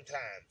 And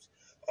sometimes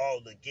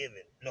all the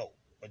giving, no,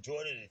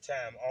 majority of the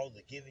time, all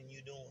the giving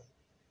you doing,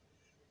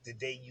 the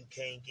day you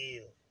can't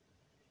give,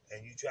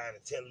 and you trying to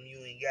tell them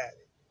you ain't got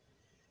it,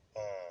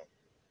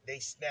 They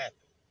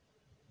snapping.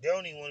 They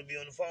don't even want to be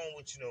on the phone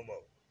with you no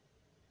more.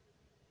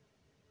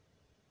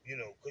 You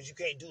know, because you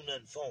can't do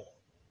nothing for them.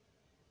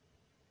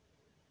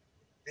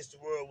 It's the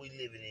world we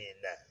living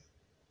in now.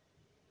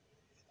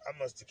 I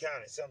must have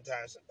counted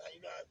sometimes,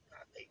 you know,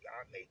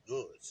 I make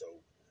good. So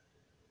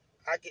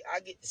I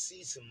get to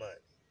see some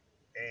money.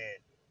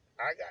 And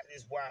I got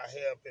this wild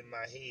hair up in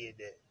my head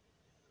that,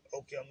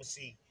 okay, I'm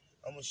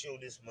gonna show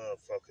this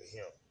motherfucker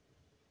him.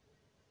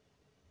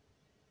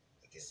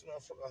 I get this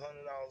motherfucker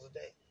 $100 a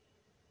day.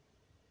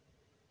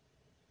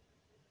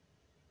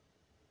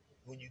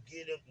 When you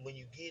get $100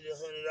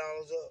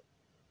 up,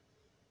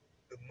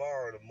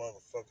 tomorrow the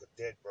motherfucker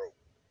dead broke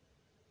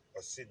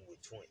or sitting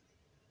with 20.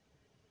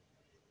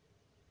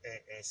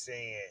 And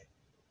saying,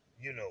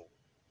 you know,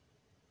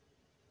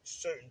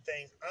 certain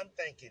things. I'm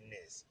thinking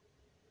this.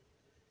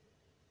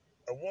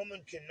 A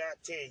woman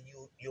cannot tell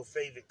you your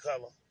favorite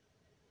color.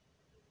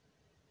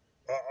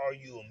 Or are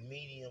you a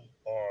medium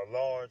or a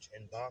large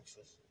in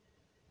boxers?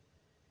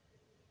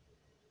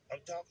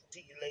 I'm talking to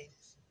you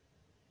ladies.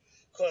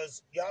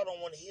 Because y'all don't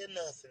want to hear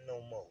nothing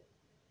no more.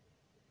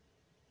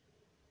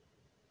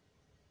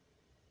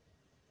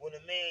 When a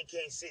man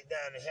can't sit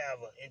down and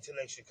have an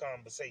intellectual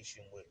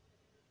conversation with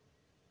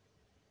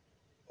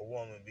a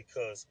woman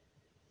because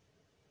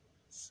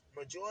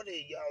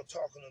majority of y'all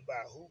talking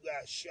about who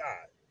got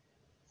shot,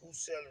 who's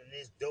selling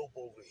this dope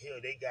over here,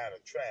 they got a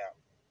trap.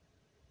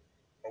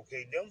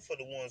 Okay, them for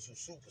the ones who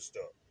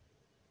superstar.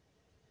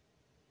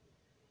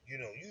 You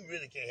know, you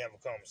really can't have a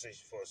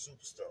conversation for a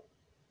superstar.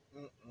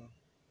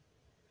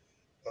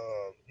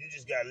 You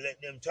just gotta let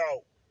them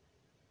talk.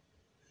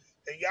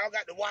 And y'all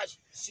got to watch,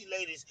 see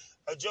ladies,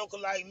 a joker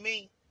like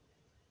me,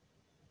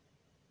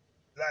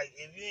 like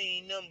if you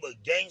ain't nothing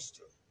but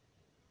gangster,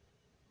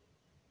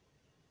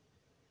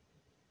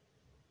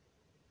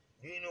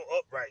 you ain't no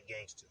upright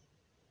gangster.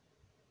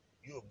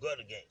 You a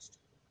gutter gangster,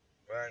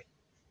 right?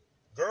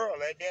 Girl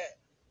like that.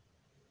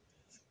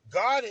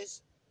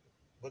 Goddess,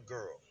 but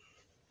girl.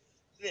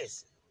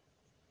 Listen,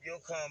 your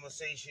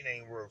conversation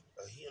ain't worth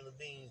a hill of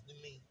beans to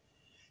me.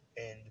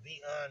 And to be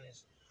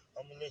honest,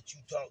 I'm going to let you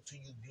talk to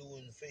you blue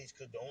in the face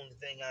because the only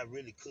thing I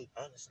really could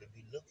honestly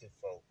be looking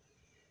for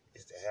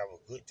is to have a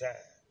good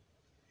time.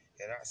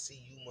 And I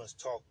see you must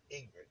talk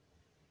ignorant.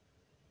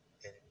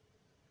 And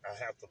I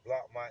have to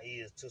block my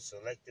ears to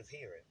selective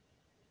hearing.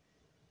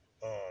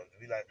 To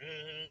be like,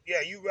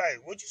 yeah, you right.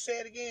 What you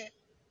said again?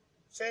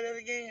 Say that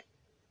again.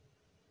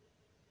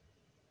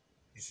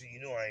 You see, you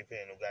know I ain't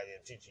paying no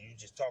goddamn attention. You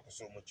just talking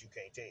so much you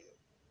can't tell.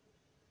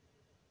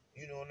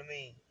 You know what I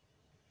mean?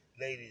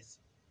 Ladies,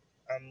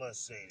 I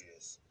must say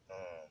this.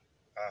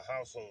 Our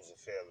households are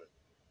failing.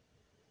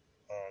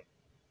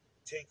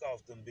 Take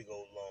off them big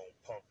old long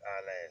punk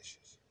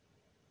eyelashes.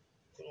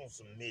 Put on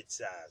some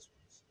mid-sized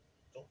ones.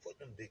 Don't put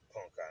them big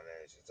punk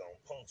eyelashes on.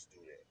 Punks do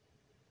that.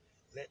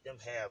 Let them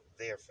have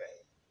their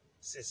fad.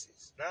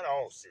 Sissies. Not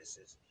all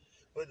sissies,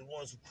 but the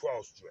ones who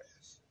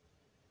cross-dress.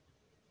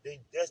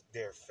 That's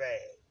their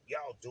fad.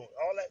 Y'all doing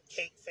all that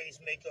cake face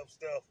makeup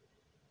stuff.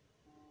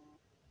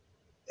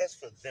 That's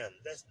for them.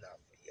 That's not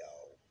for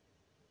y'all.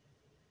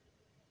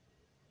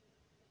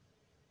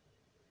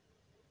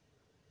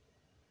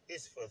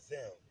 It's for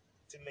them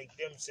to make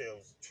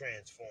themselves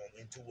transform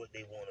into what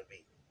they want to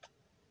be.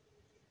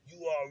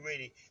 You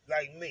already,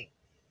 like me,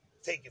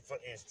 take it for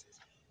instance.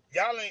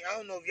 Y'all ain't, I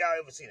don't know if y'all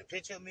ever seen a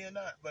picture of me or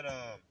not, but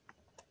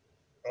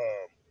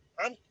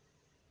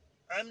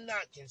I'm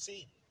not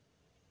conceited.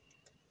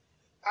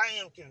 I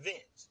am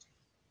convinced.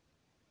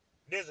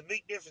 There's a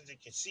big difference in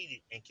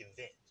conceited and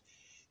convinced.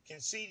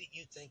 Conceited,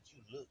 you think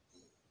you look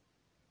good.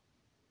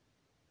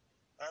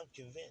 I'm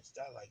convinced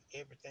I like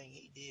everything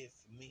he did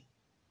for me.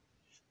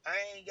 I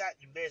ain't got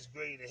the best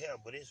grade of hair,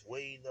 but it's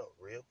waved up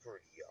real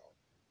pretty, y'all.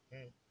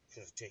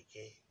 Cause take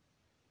care.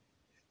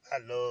 I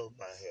love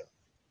my hair.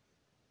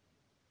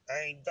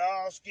 I ain't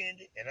dark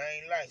skinned and I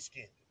ain't light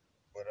skinned,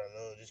 but I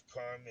love this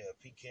caramel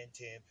pecan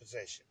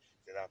possession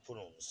that I put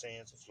on the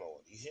sands of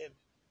Florida. You hear me?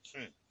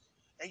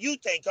 And you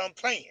think I'm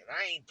playing?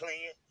 I ain't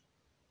playing.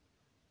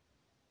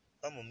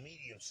 I'm a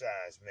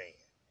medium-sized man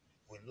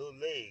with little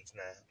legs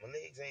now. My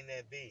legs ain't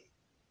that big.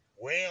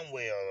 Wearing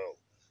well though.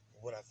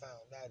 But what I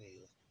found out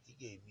is he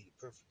gave me the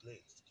perfect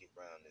legs to get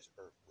around this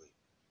earth with.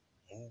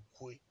 Move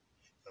quick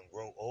and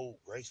grow old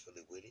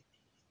gracefully with it.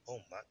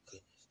 Oh my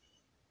goodness.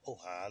 Oh,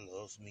 how I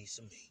loves me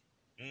some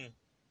me.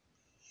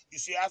 You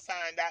see, I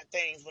find out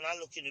things when I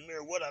look in the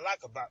mirror, what I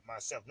like about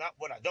myself, not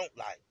what I don't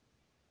like.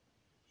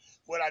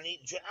 What I need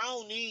to try. I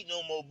don't need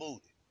no more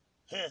booty.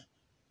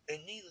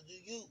 And neither do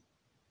you,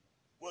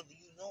 whether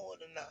you know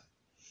it or not.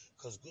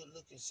 Because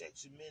good-looking,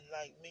 sexy men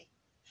like me,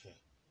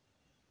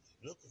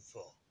 looking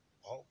for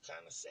all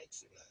kind of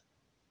sexy now.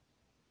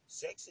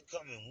 Sexy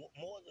come in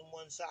more than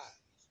one size.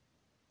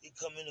 It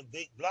come in a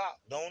big block,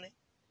 don't it?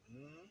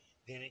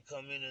 Then it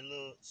come in a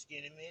little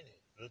skinny mini,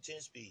 little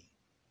 10-speed.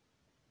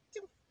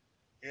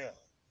 Yeah.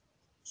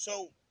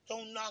 So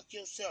don't knock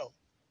yourself,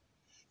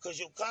 because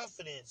your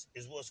confidence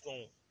is what's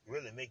going to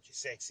really make you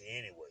sexy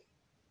anyway.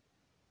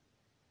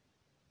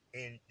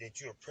 And that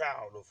you're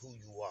proud of who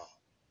you are.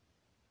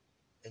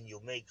 and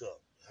your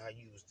makeup, how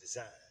you was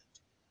designed.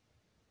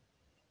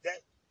 That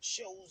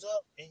shows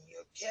up in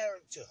your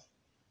character.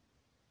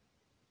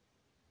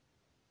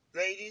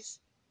 Ladies,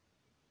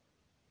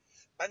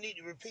 I need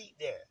to repeat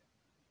that.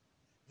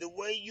 The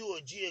way you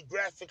are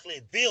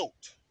geographically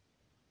built,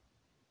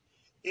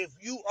 if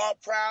you are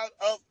proud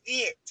of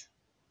it,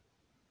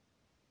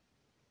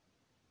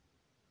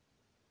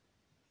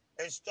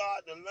 and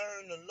start to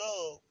learn to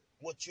love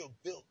what you're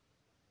built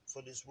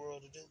for this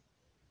world to do,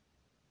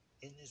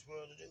 in this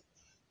world to do,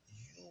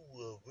 you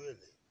will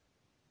really,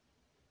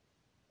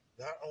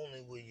 not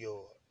only with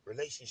your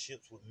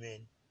relationships with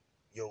men,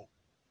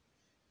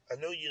 I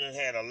know you done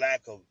had a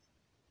lack of,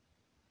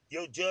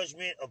 your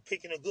judgment of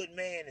picking a good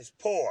man is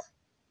poor.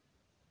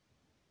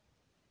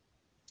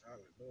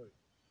 Hallelujah.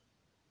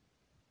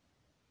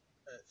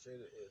 That shit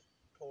is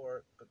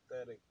poor,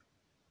 pathetic,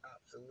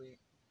 obsolete.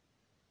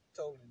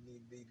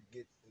 Totally need to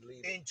get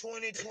deleted. In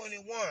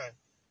 2021,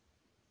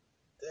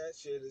 that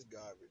shit is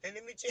garbage. And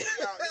let me tell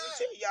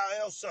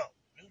y'all else something.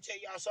 Let me tell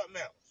y'all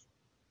something else.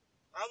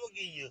 I'm gonna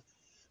give you,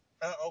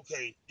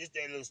 okay, this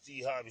that little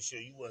Steve Harvey show.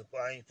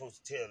 I ain't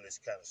supposed to tell this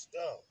kind of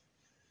stuff.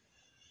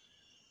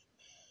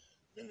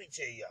 Let me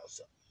tell y'all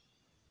something.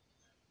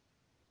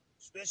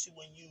 Especially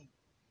when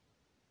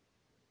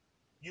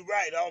you're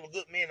right, all the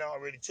good men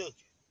already took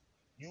it.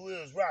 You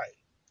is right.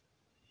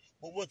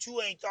 But what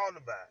you ain't thought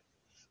about,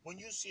 when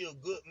you see a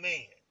good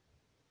man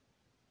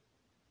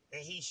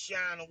and he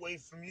shine away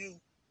from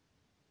you,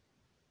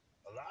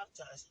 a lot of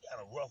times he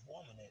got a rough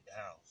woman at the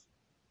house.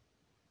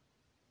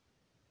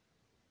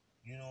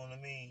 You know what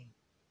I mean?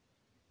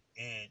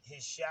 And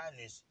his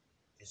shyness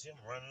is him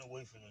running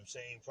away from them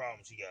same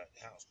problems he got at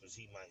the house because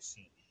he might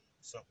see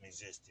something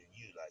exist in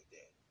you like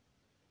that.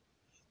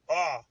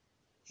 Or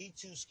he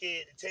too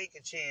scared to take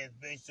a chance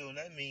based on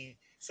that mean.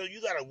 So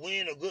you got to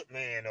win a good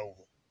man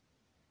over.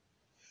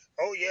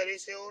 Oh, yeah, they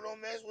say, oh,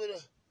 don't mess with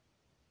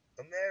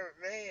a married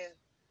man.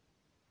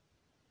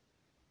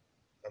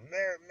 A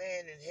married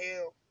man in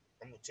hell.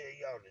 I'm going to tell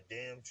y'all the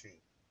damn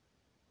truth.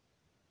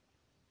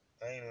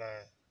 I ain't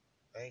lying.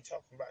 I ain't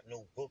talking about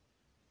no book,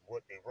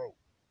 what they wrote.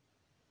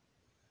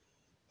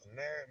 A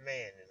married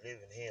man that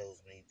live in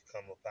hells needs to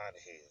come up out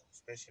of hell,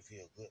 especially if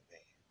he's a good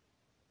man.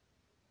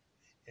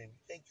 And if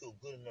you think you're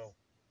a good enough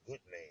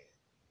good man,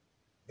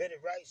 Betty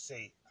Wright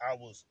say, I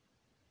was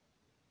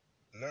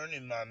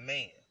learning my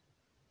man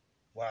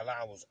while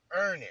I was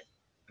earning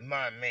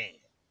my man.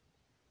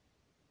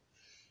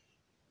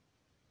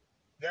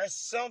 That's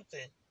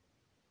something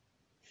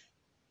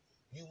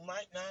you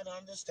might not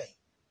understand.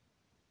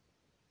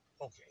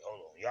 Okay, hold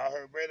on. Y'all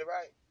heard Betty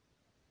Wright?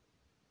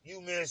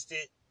 You missed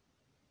it.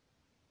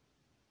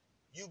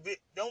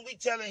 Don't be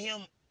telling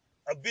him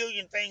a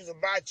billion things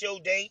about your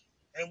day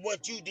and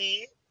what you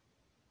did,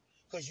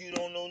 because you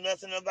don't know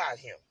nothing about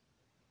him.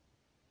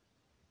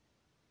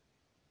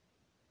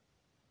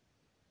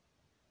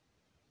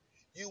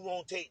 You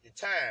won't take the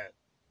time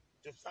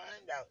to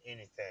find out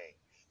anything.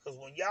 Because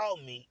when y'all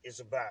meet, it's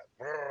about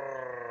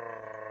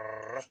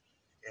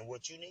and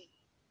what you need.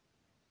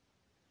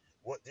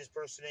 What this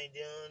person ain't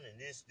done and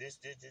this.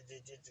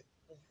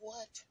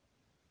 What?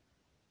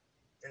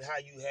 And how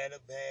you had a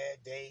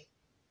bad day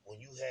when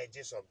you had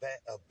just a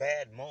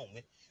bad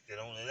moment that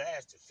only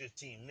lasted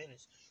 15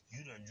 minutes.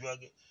 You done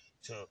drug it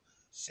to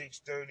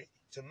 6:30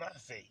 to my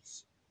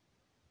face.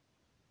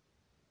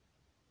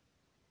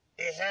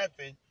 It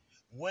happened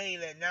way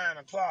at 9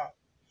 o'clock.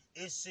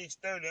 It's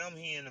 6:30. I'm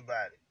hearing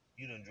about it.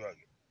 You done drug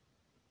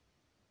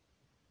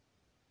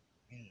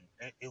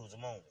it. It was a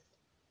moment.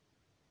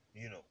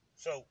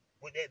 So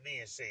with that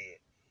being said,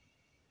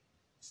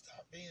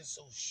 stop being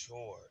so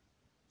short.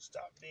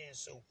 Stop being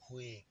so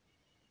quick.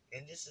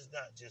 And this is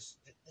not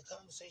just, the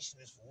conversation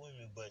is for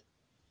women, but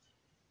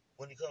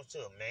when it comes to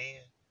a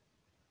man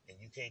and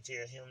you can't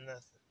tell him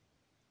nothing,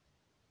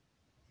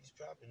 he's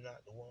probably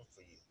not the one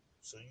for you.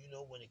 So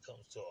when it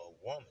comes to a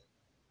woman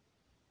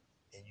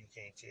and you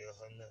can't tell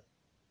her nothing,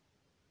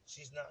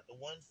 she's not the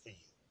one for you.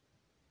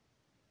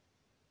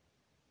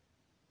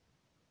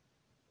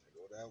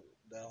 Go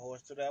that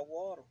horse to that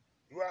water.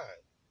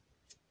 Right.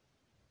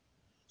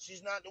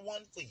 She's not the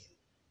one for you.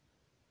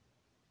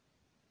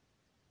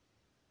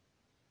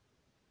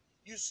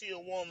 You see a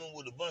woman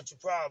with a bunch of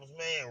problems,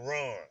 man,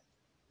 run.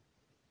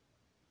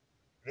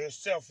 They're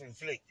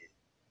self-inflicted.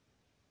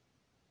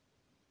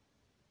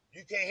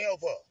 You can't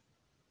help her.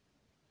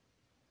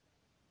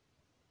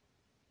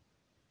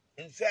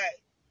 In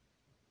fact,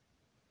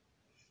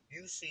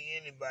 you see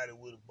anybody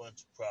with a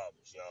bunch of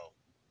problems, y'all.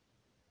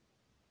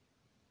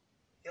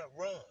 Yeah,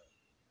 run.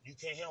 You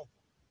can't help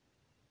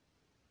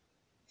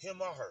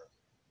him or her.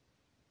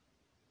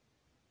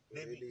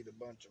 They need a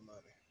bunch of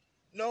money.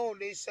 No,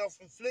 they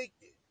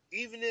self-inflicted.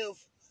 Even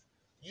if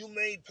you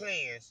made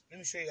plans, let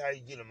me show you how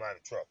you get them out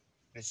of trouble.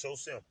 It's so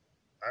simple.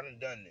 I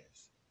done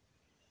this.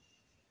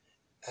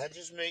 I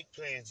just make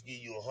plans to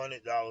give you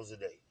 $100 a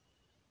day.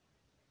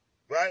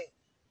 Right?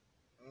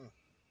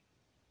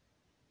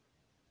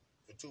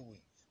 For 2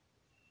 weeks.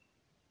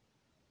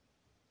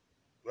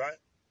 Right?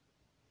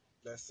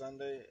 That's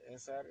Sunday and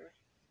Saturday?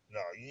 No,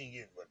 you ain't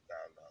getting but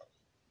 $1,000.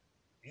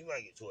 You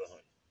might get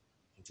 $1,200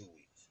 in 2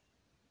 weeks.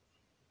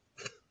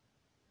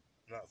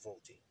 Not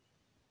 14.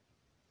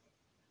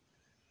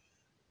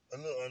 A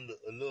little under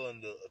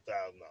 $1,000.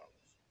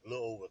 A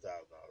little over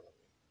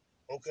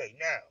 $1,000. Okay,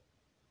 now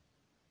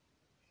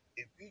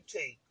if you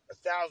take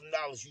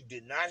 $1,000 you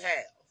did not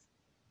have,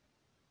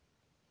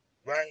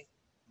 right,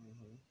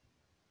 Mm-hmm.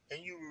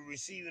 and you were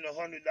receiving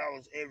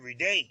 $100 every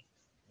day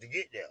to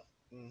get there,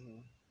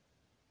 Mm-hmm.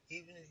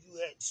 even if you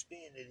had to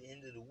spend at the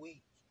end of the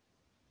week,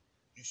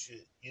 you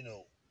should,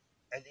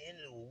 at the end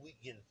of the week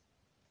getting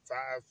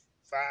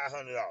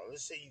 $500.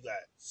 Let's say you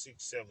got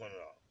 $600-700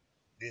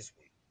 this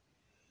week.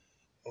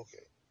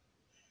 Okay,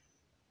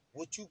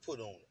 what you put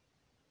on it?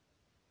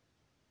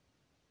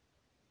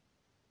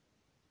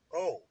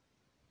 Oh,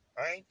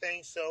 I ain't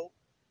think so.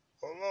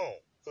 Hold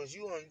on, cause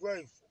you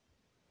ungrateful.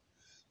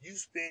 You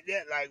spent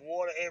that like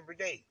water every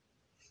day.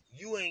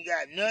 You ain't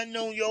got nothing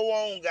on your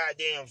own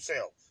goddamn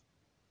self.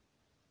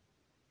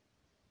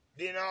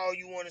 Then all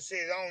you want to say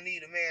is, I don't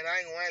need a man. I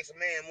ain't gonna ask a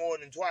man more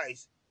than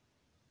twice.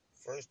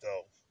 First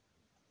off,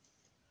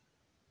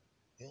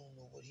 you don't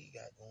know what he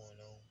got going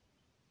on.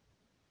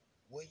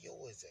 Where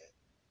yours at?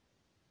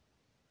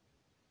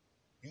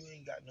 You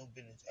ain't got no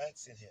business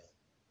asking him.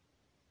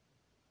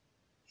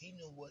 He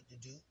know what to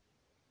do.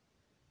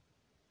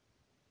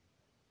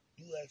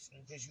 You asking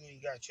him because you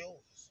ain't got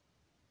yours.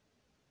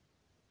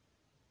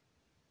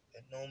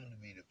 That normally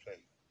be the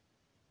play.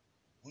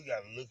 We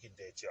gotta look at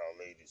that, y'all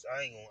ladies.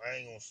 I ain't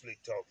gonna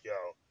slick talk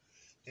y'all.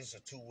 This is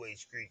a two-way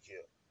street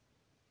here.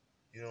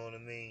 You know what I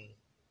mean?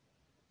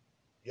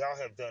 Y'all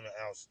have done an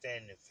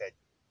outstanding,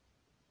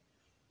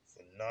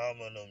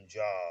 phenomenal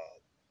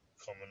job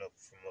coming up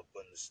from up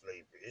under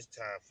slavery. It's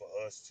time for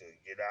us to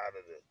get out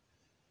of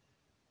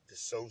the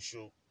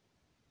social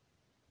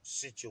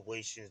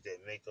situations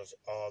that make us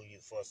argue,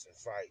 fuss, and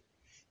fight.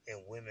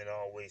 And women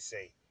always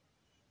say,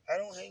 I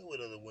don't hang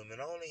with other women.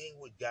 I only hang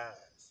with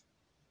guys.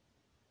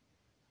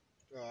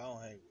 Oh, I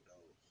don't hang with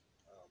those.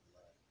 Oh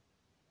man.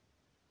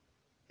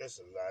 That's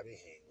a lie. They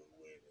hang with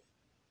women.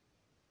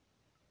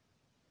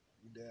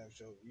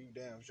 You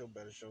damn sure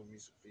better show me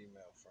some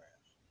female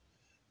friends.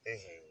 They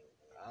hang with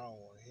women. I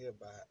don't want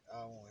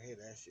to hear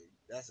that shit.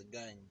 That's a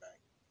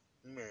gangbang.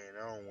 Man,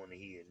 I don't want to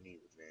hear it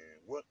neither, man.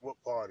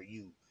 What part of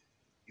you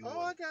All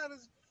want? I got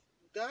is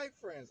guy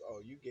friends.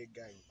 Oh, you get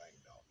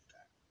gangbanged all the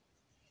time.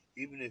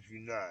 Even if you're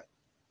not,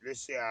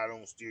 let's say I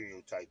don't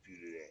stereotype you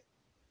to that.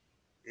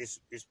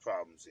 It's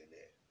problems in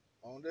there.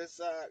 On this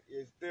side,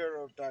 it's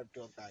stereotype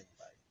to a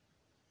gangbang.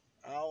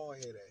 I don't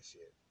want to hear that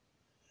shit.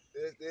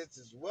 This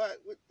is what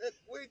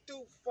we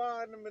too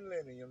far in the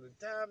millennium.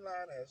 The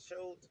timeline has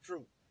showed the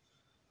truth.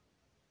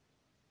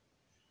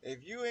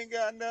 If you ain't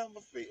got nothing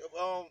but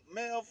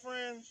male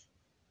friends,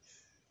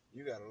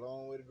 you got a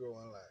long way to go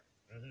in life.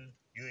 Mm-hmm.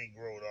 You ain't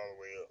growed all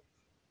the way up.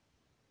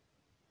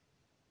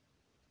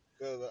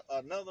 Because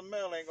another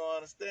male ain't gonna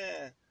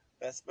understand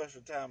that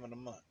special time of the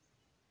month.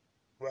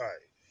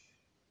 Right.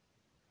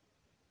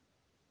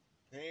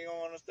 He ain't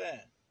gonna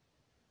understand.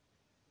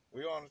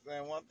 We gonna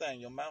understand one thing: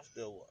 your mouth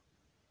still works.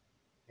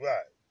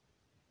 Right.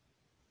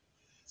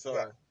 So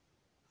Right.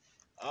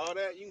 all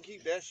that you can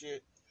keep that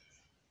shit,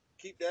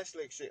 keep that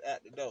slick shit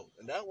at the door,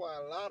 and that's why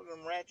a lot of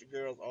them ratchet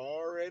girls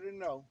already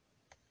know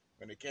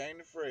when it came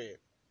to Fred,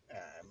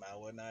 I might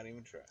well not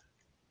even try.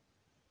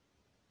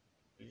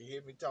 You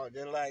hear me talk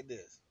just like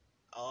this.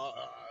 All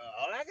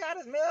I got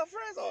is male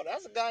friends. Oh,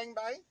 that's a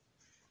gangbang.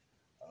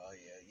 Oh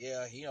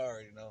yeah, he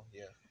already know.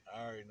 Yeah,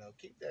 I already know.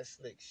 Keep that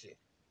slick shit.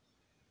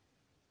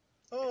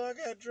 Oh, I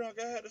got drunk.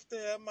 I had to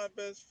stay at my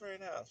best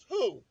friend's house.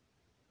 Who?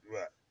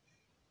 Right.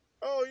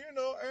 Oh, you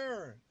know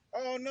Aaron.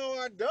 Oh no,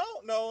 I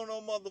don't know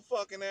no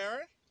motherfucking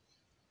Aaron.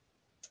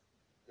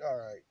 All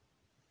right.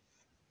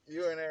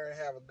 You and Aaron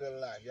have a good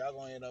life. Y'all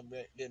gonna end up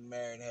getting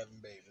married and having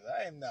babies.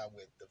 I am not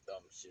with the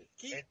dumb shit.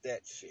 Keep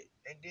that shit.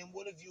 And then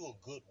what if you a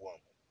good woman?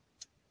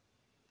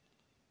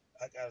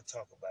 I gotta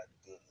talk about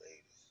the good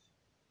ladies.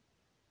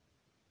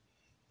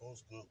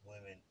 Most good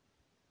women,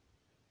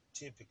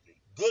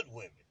 typically good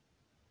women,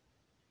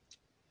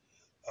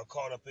 are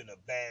caught up in a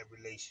bad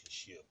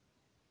relationship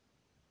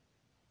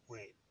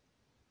with.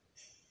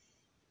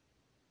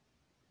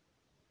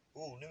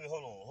 Ooh,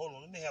 hold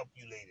on. Let me help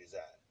you ladies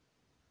out.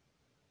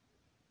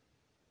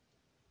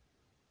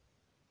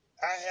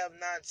 I have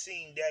not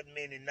seen that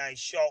many nice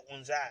short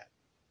ones out.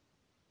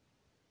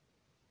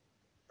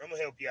 I'm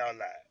gonna help y'all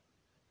out.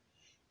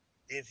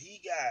 If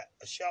he got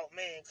a short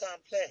man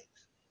complex,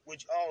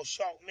 which all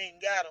short men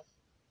got him,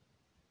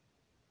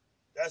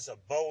 that's a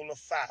bowl of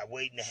fire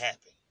waiting to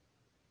happen.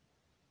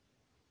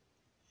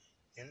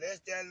 Unless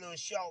that little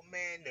short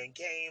man done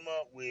came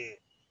up with,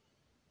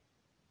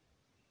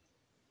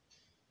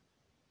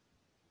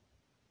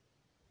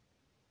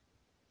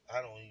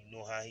 I don't even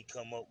know how he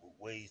come up with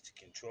ways to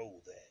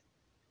control that.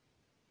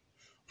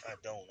 I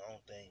don't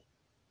think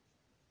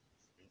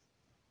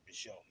the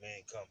short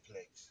man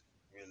complex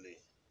really.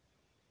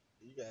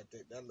 You gotta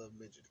take that little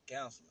midget to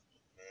counseling.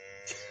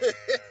 Man.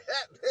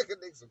 That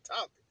nigga needs some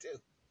talking too.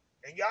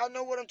 And y'all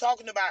know what I'm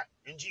talking about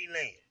in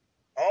G-Land.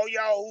 All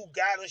y'all who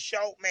got a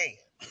short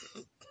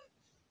man,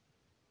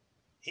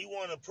 he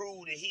want to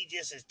prove that he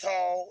just as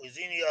tall as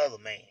any other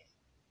man.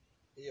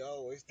 He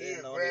always He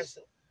standing on his,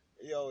 aggressive.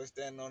 he always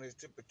standing on his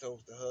tippy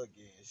toes to hug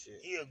you and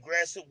shit. He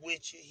aggressive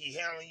with you. He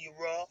handling you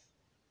rough.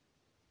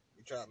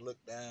 You try to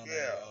look down at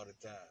Yeah. you all the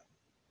time.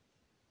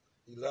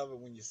 He love it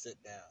when you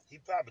sit down. He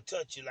probably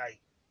touch you like,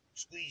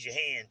 squeeze your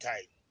hand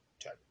tight.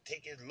 Try to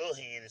take his little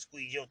hand and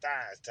squeeze your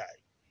thighs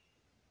tight.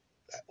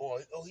 Like,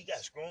 oh, he got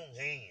strong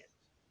hands.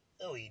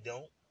 No, he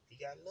don't. He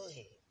got little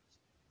hands.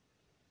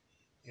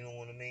 You know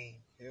what I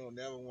mean? He don't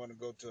never want to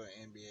go to an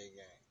NBA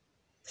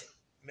game.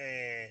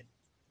 Man.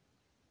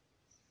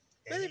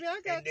 Baby,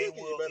 I got tickets.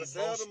 You better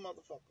sell them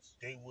motherfuckers.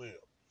 They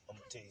will. I'm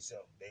going to tell you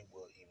something. They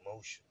will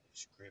emotionally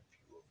strip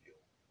you of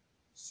your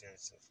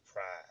sense of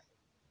pride.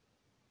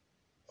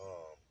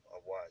 I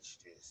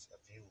watched this. I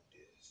viewed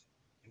this.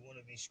 You want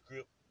to be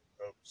stripped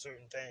of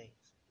certain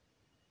things,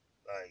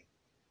 like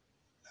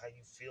how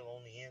you feel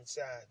on the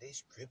inside, they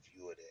strip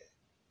you of that.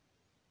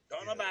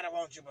 Don't nobody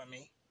want you but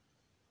me.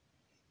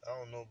 I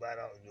don't know about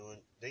all you.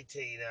 They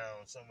tell you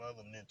down some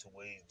other mental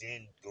ways,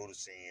 then go to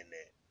saying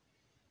that.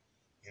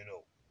 You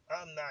know,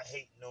 I'm not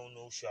hating on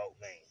no short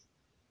man.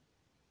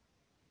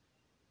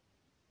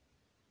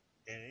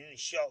 And any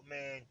short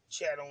man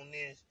chat on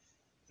this,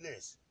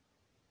 listen.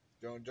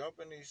 Don't jump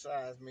in these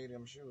size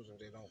medium shoes if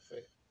they don't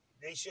fit.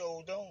 They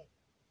sure don't.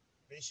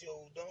 They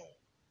sure don't.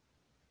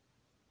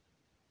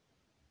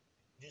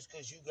 Just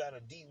because you got a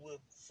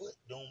D-whip foot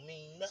don't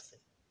mean nothing.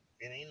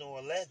 It ain't no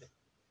 11.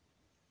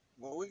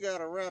 Well, we got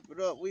to wrap it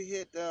up. We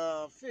hit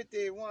the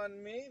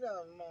 51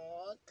 meter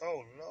mark.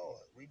 Oh,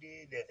 Lord. We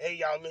did that. Hey,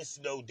 y'all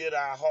listen, though. Did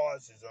Our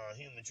Hearts is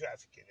human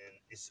trafficking.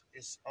 And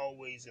it's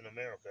always in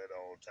America at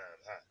all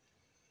times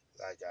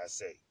high. Like I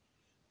say.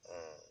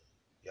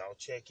 Y'all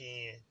check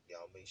in.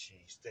 Y'all make sure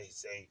you stay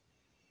safe.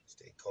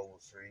 Stay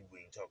COVID-free.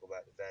 We can talk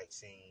about the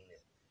vaccine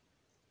and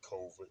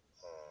COVID.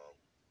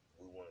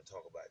 We want to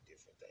talk about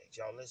different things.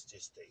 Y'all, let's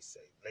just stay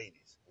safe.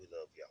 Ladies, we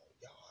love y'all.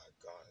 Y'all are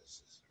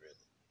goddesses, really.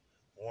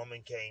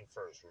 Woman came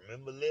first.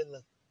 Remember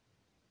Lilith?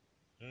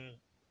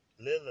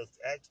 Lilith,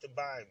 ask the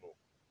Bible.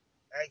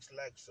 Ask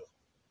Lexa,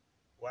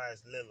 why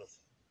is Lilith?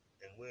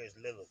 And where is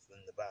Lilith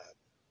in the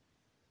Bible?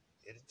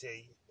 It'll tell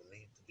you.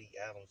 Believed to be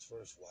Adam's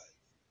first wife.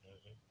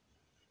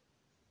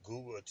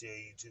 Google will tell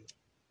you too.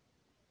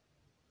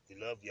 We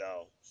love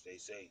y'all. Stay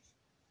safe.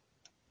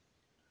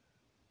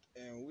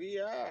 And we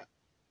are.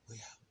 We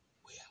out.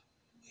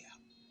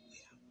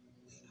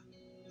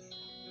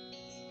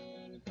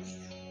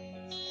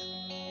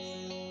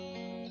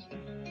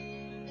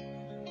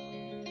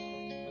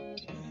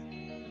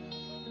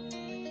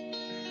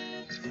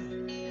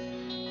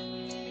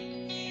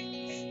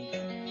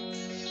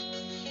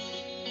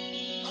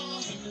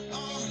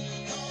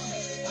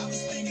 I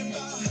was thinking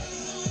about her,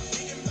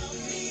 thinking about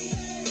me,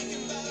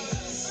 thinking about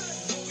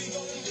us, what we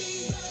gon' be,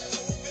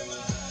 hope in my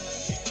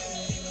eyes,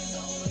 yeah, it was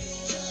only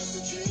just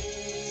a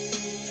dream,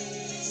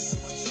 so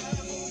I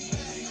travel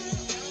back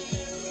down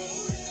that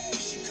road, we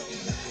should come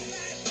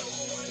back, no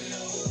one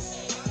knows,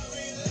 I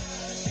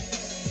realize,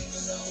 yeah, it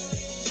was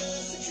only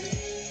just a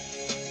dream,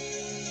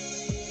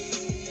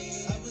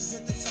 I was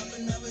at the top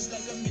and I was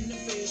like I'm in the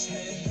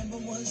basement,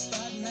 number one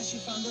spot, now she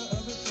found a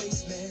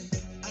replacement,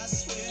 I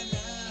swear now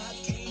I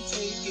can't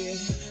take it,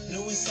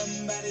 knowing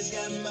somebody's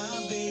got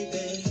my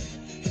baby,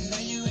 and now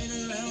you ain't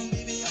around,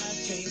 baby, I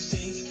can't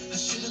think, I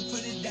should've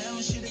put it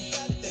down, should've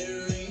got that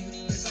ring,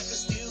 cause I can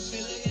still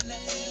feel it in the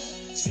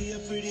air, see a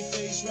pretty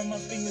face, run my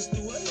fingers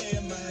through her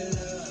hair, my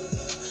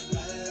love,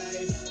 my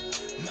life,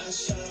 my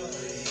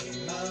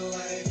shawty, my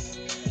wife,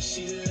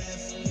 she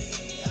left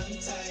me, I'm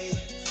tight,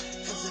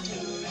 cause I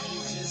knew that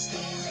it just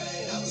ain't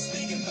right, I was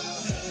thinking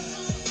about her,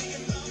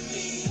 thinking about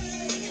me,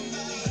 thinking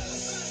about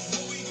us,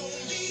 what we gon'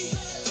 be,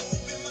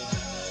 hope in my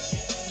eyes,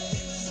 yeah,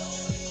 it was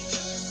only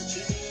just a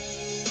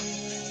dream,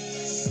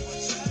 so I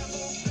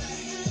travel back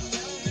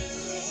down that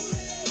road,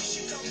 we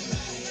should come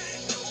back,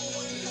 no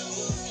one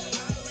knows,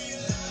 I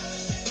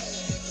realize,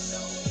 yeah, it was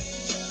only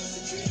just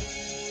a dream,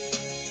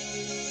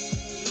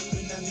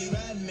 when I be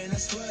riding, man, I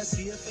swear I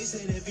see her face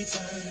at every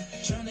turn,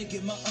 trying to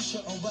get my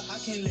usher on, but I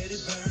can't let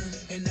it burn,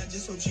 and I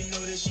just hope she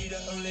know that she the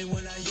only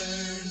one I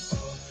yearn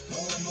for,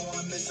 more and more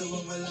I miss her,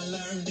 what will I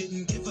learn,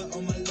 didn't give her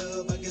all my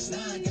love, I guess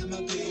now I got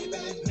my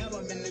payback, now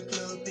I'm in the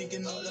club,